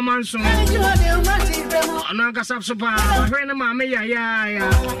from Paul Manson. Anaka Super, Renama, yeah.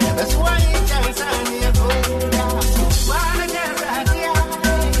 That's why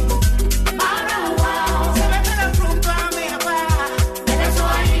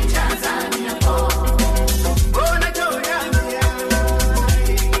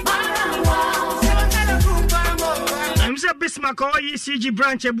Bismarck or ECG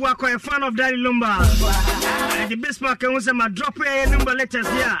branch a boy, a fan of Daddy Lumba. The Bismarck and my drop a number letters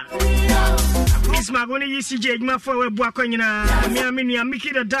here. Bismarck only ECG my for a boy, me and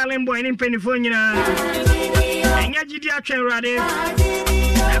Mickey the darling boy in Pennyphone. And Yajidia train ready.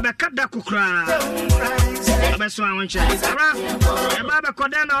 I cut that kukra. I bet so I want you. Baba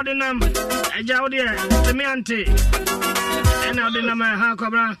Kodana or the number. I jowed here to me auntie. And now the number how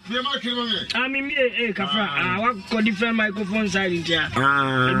cobra. I mean, Capra. I want to defend microphone side in here.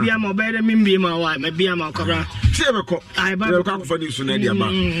 Maybe I'm a better, maybe my wife, maybe I'm a cobra. say me ko I can't find you soon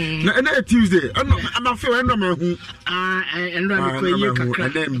na na Tuesday I'm feel I know my who and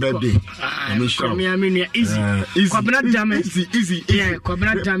then birthday I'm sure me easy kwabena dame easy yeah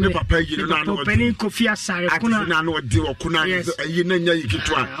kwabena dame papa you know na Penny Kofi Asare kuna na no de okuna yi na nya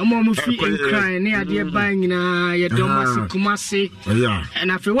yikitwa omo fi cry ne ade ba nyina ye domasi kumase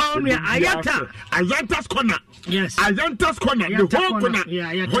and afi wa onu Ayanta's corner. Yes. Ayanta's corner. The whole corner.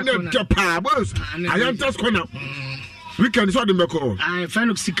 Ayanta's corner. We can sort the Meko. I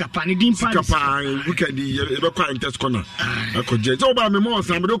find Sikapa. Sikapa. We can the Ayanta's corner. I could just over me more.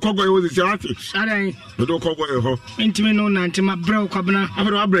 Some don't call you with the artist. I don't call you. Intimate no Nantima bro Cabana. I'm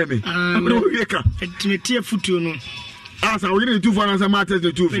not brave. I'm not here for you. As I will do for another matter,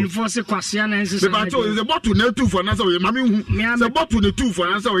 the two for Sequasian and the battle is a bottle, no two for another. Mammy, the bottle, the two for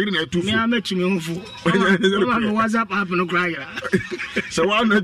another. I met you. Was up, up, no cry. So